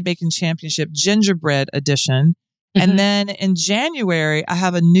Holiday Baking Championship Gingerbread Edition. And then in January, I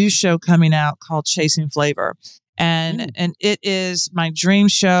have a new show coming out called Chasing Flavor. And it is my dream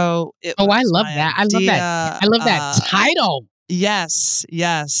show. I love that. I love that title. Yes.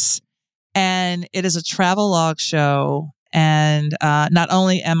 And it is a travel log show. And not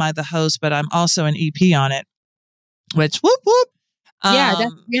only am I the host, but I'm also an EP on it. Which whoop whoop.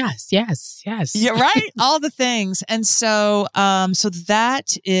 Yes. Yeah, right. All the things. And so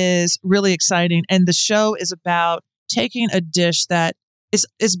that is really exciting. And the show is about taking a dish that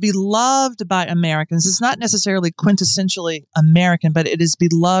is beloved by Americans. It's not necessarily quintessentially American, but it is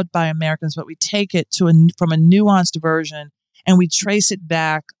beloved by Americans. But we take it from a nuanced version and we trace it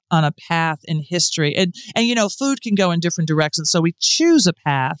back on a path in history. And you know, food can go in different directions. So we choose a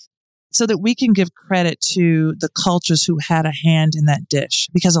path so that we can give credit to the cultures who had a hand in that dish.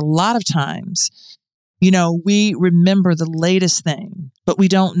 Because a lot of times, you know, we remember the latest thing, but we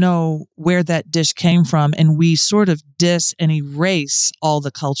don't know where that dish came from. And we sort of diss and erase all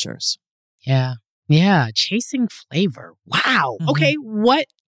the cultures. Yeah. Yeah, Chasing Flavor. Wow. Okay, what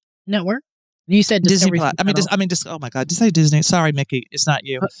network? You said Disney Discovery. Plus. Oh my God. Did you say Disney? Sorry, Mickey. It's not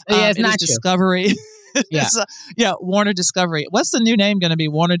you. It's not is you. Discovery. Yeah. Warner Discovery. What's the new name going to be?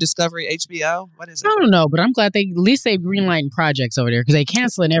 Warner Discovery HBO? What is it? I don't know, but I'm glad at least they've greenlighting projects over there because they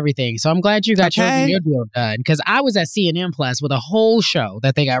canceling everything. So I'm glad you got your deal done because I was at CNN Plus with a whole show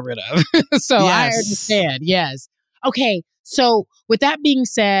that they got rid of. So I understand. Yes. Okay. So with that being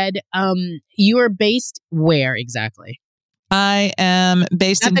said, you are based where exactly? I am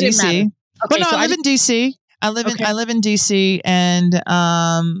based in DC. Okay, I live in DC. I live in DC, and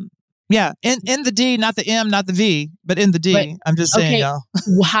in the D, not the M, not the V, but in the D. But, I'm just saying, y'all.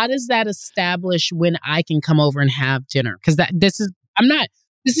 How does that establish when I can come over and have dinner? Because this is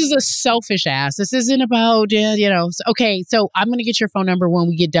a selfish ass. This isn't about, okay, so I'm going to get your phone number when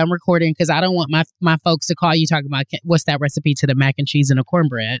we get done recording because I don't want my folks to call you talking about what's that recipe to the mac and cheese and the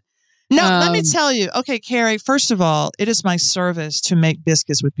cornbread. No, let me tell you. Okay, Carrie, first of all, it is my service to make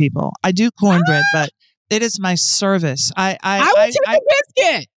biscuits with people. I do cornbread, but it is my service. I will take a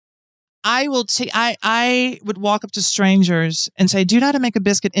biscuit. I would walk up to strangers and say, do you know how to make a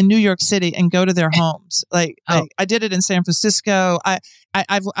biscuit in New York City and go to their homes? I did it in San Francisco.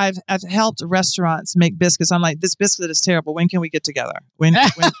 I've helped restaurants make biscuits. I'm like, this biscuit is terrible. When can we get together? When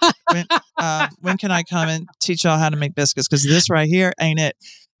can I come and teach y'all how to make biscuits? Because this right here ain't it.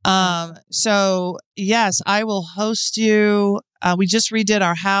 So yes, I will host you. We just redid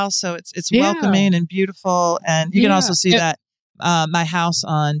our house, so it's welcoming and beautiful. And you can also see that my house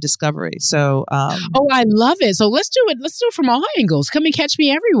on Discovery. So I love it. So let's do it. Let's do it from all angles. Come and catch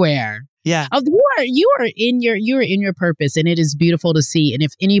me everywhere. Yeah. You are in your purpose, and it is beautiful to see. And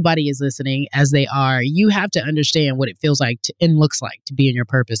if anybody is listening, as they are, you have to understand what it feels like and looks like to be in your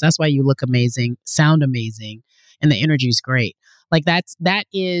purpose. That's why you look amazing, sound amazing, and the energy is great. Like that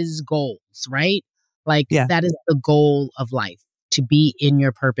is goals, right? That is the goal of life, to be in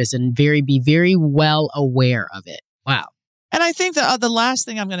your purpose and be very well aware of it. Wow. And I think the last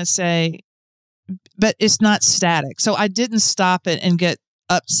thing I'm going to say, but it's not static. So I didn't stop it and get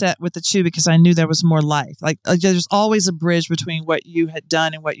upset with the two because I knew there was more life. There's always a bridge between what you had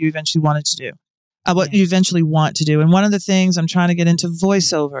done and what you eventually wanted to do. You eventually want to do. And one of the things I'm trying to get into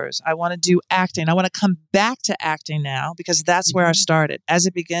voiceovers. I want to do acting. I want to come back to acting now because that's where I started. As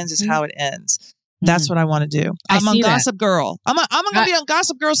it begins is how it ends. That's what I want to do. I'm on Gossip Girl. I'm going to be on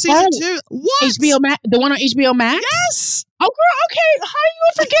Gossip Girl season 2. What? HBO Max, the one on HBO Max? Yes. Oh, girl. Okay. How are you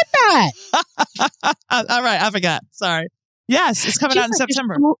going to forget that? All right. I forgot. Sorry. Yes, it's coming out in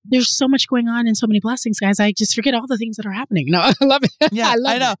September. There's so much going on and so many blessings, guys. I just forget all the things that are happening. No, I love it. Yeah,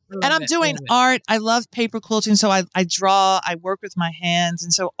 I know. And I'm doing art. I love paper quilting. So I draw, I work with my hands.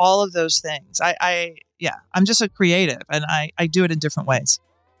 And so all of those things, I'm just a creative and I do it in different ways.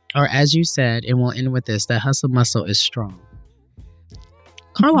 Or as you said, and we'll end with this, that hustle muscle is strong.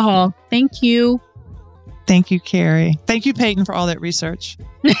 Carla Hall, thank you. Thank you, Carrie. Thank you, Peyton, for all that research.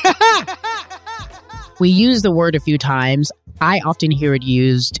 We use the word a few times. I often hear it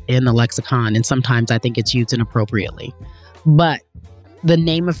used in the lexicon, and sometimes I think it's used inappropriately. But the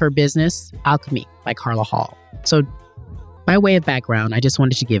name of her business, Alchemy by Carla Hall. So by way of background, I just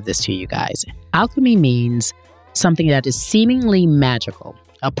wanted to give this to you guys. Alchemy means something that is seemingly magical,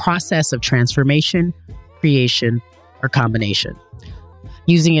 a process of transformation, creation, or combination.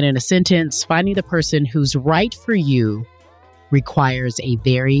 Using it in a sentence, finding the person who's right for you requires a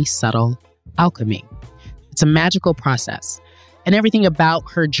very subtle alchemy. It's a magical process. And everything about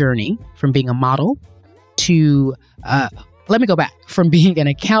her journey, from being a model to, from being an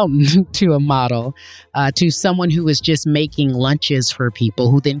accountant to a model, to someone who was just making lunches for people,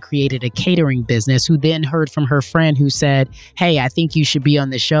 who then created a catering business, who then heard from her friend who said, hey, I think you should be on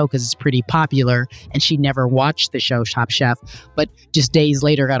the show because it's pretty popular. And she never watched the show Top Chef, but just days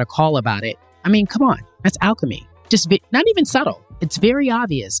later got a call about it. I mean, come on, that's alchemy. Not even subtle. It's very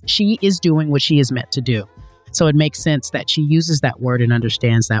obvious. She is doing what she is meant to do. So it makes sense that she uses that word and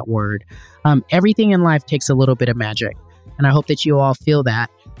understands that word. Everything in life takes a little bit of magic. And I hope that you all feel that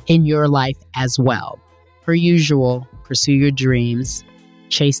in your life as well. Per usual, pursue your dreams,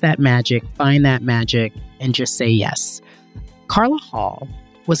 chase that magic, find that magic, and just say yes. Carla Hall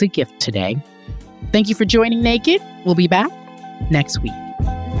was a gift today. Thank you for joining Naked. We'll be back next week.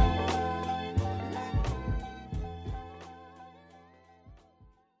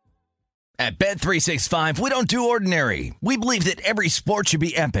 At Bet365, we don't do ordinary. We believe that every sport should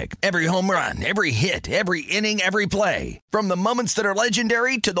be epic. Every home run, every hit, every inning, every play. From the moments that are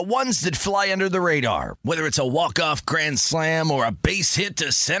legendary to the ones that fly under the radar. Whether it's a walk-off grand slam or a base hit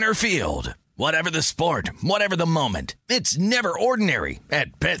to center field. Whatever the sport, whatever the moment, it's never ordinary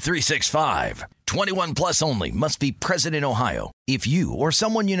at Bet365. 21 plus only. Must be present in Ohio. If you or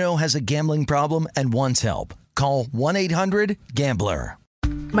someone you know has a gambling problem and wants help, call 1-800-GAMBLER.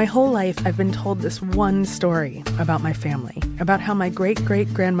 My whole life, I've been told this one story about my family, about how my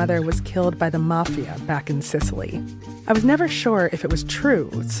great-great-grandmother was killed by the mafia back in Sicily. I was never sure if it was true,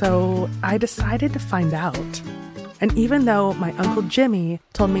 so I decided to find out. And even though my Uncle Jimmy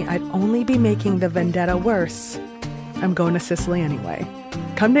told me I'd only be making the vendetta worse, I'm going to Sicily anyway.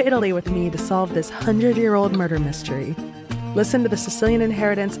 Come to Italy with me to solve this 100-year-old murder mystery. Listen to The Sicilian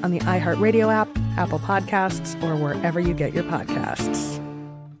Inheritance on the iHeartRadio app, Apple Podcasts, or wherever you get your podcasts.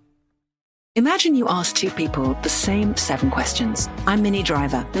 Imagine you ask two people the same 7 questions. I'm Minnie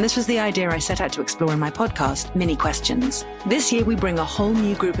Driver, and this was the idea I set out to explore in my podcast, Minnie Questions. This year, we bring a whole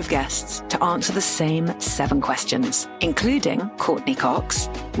new group of guests to answer the same 7 questions, including Courtney Cox,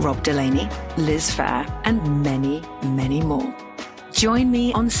 Rob Delaney, Liz Phair, and many, many more. Join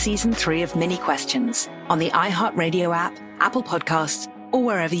me on Season 3 of Minnie Questions on the iHeartRadio app, Apple Podcasts, or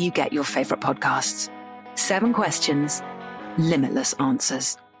wherever you get your favorite podcasts. 7 questions, limitless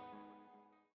answers.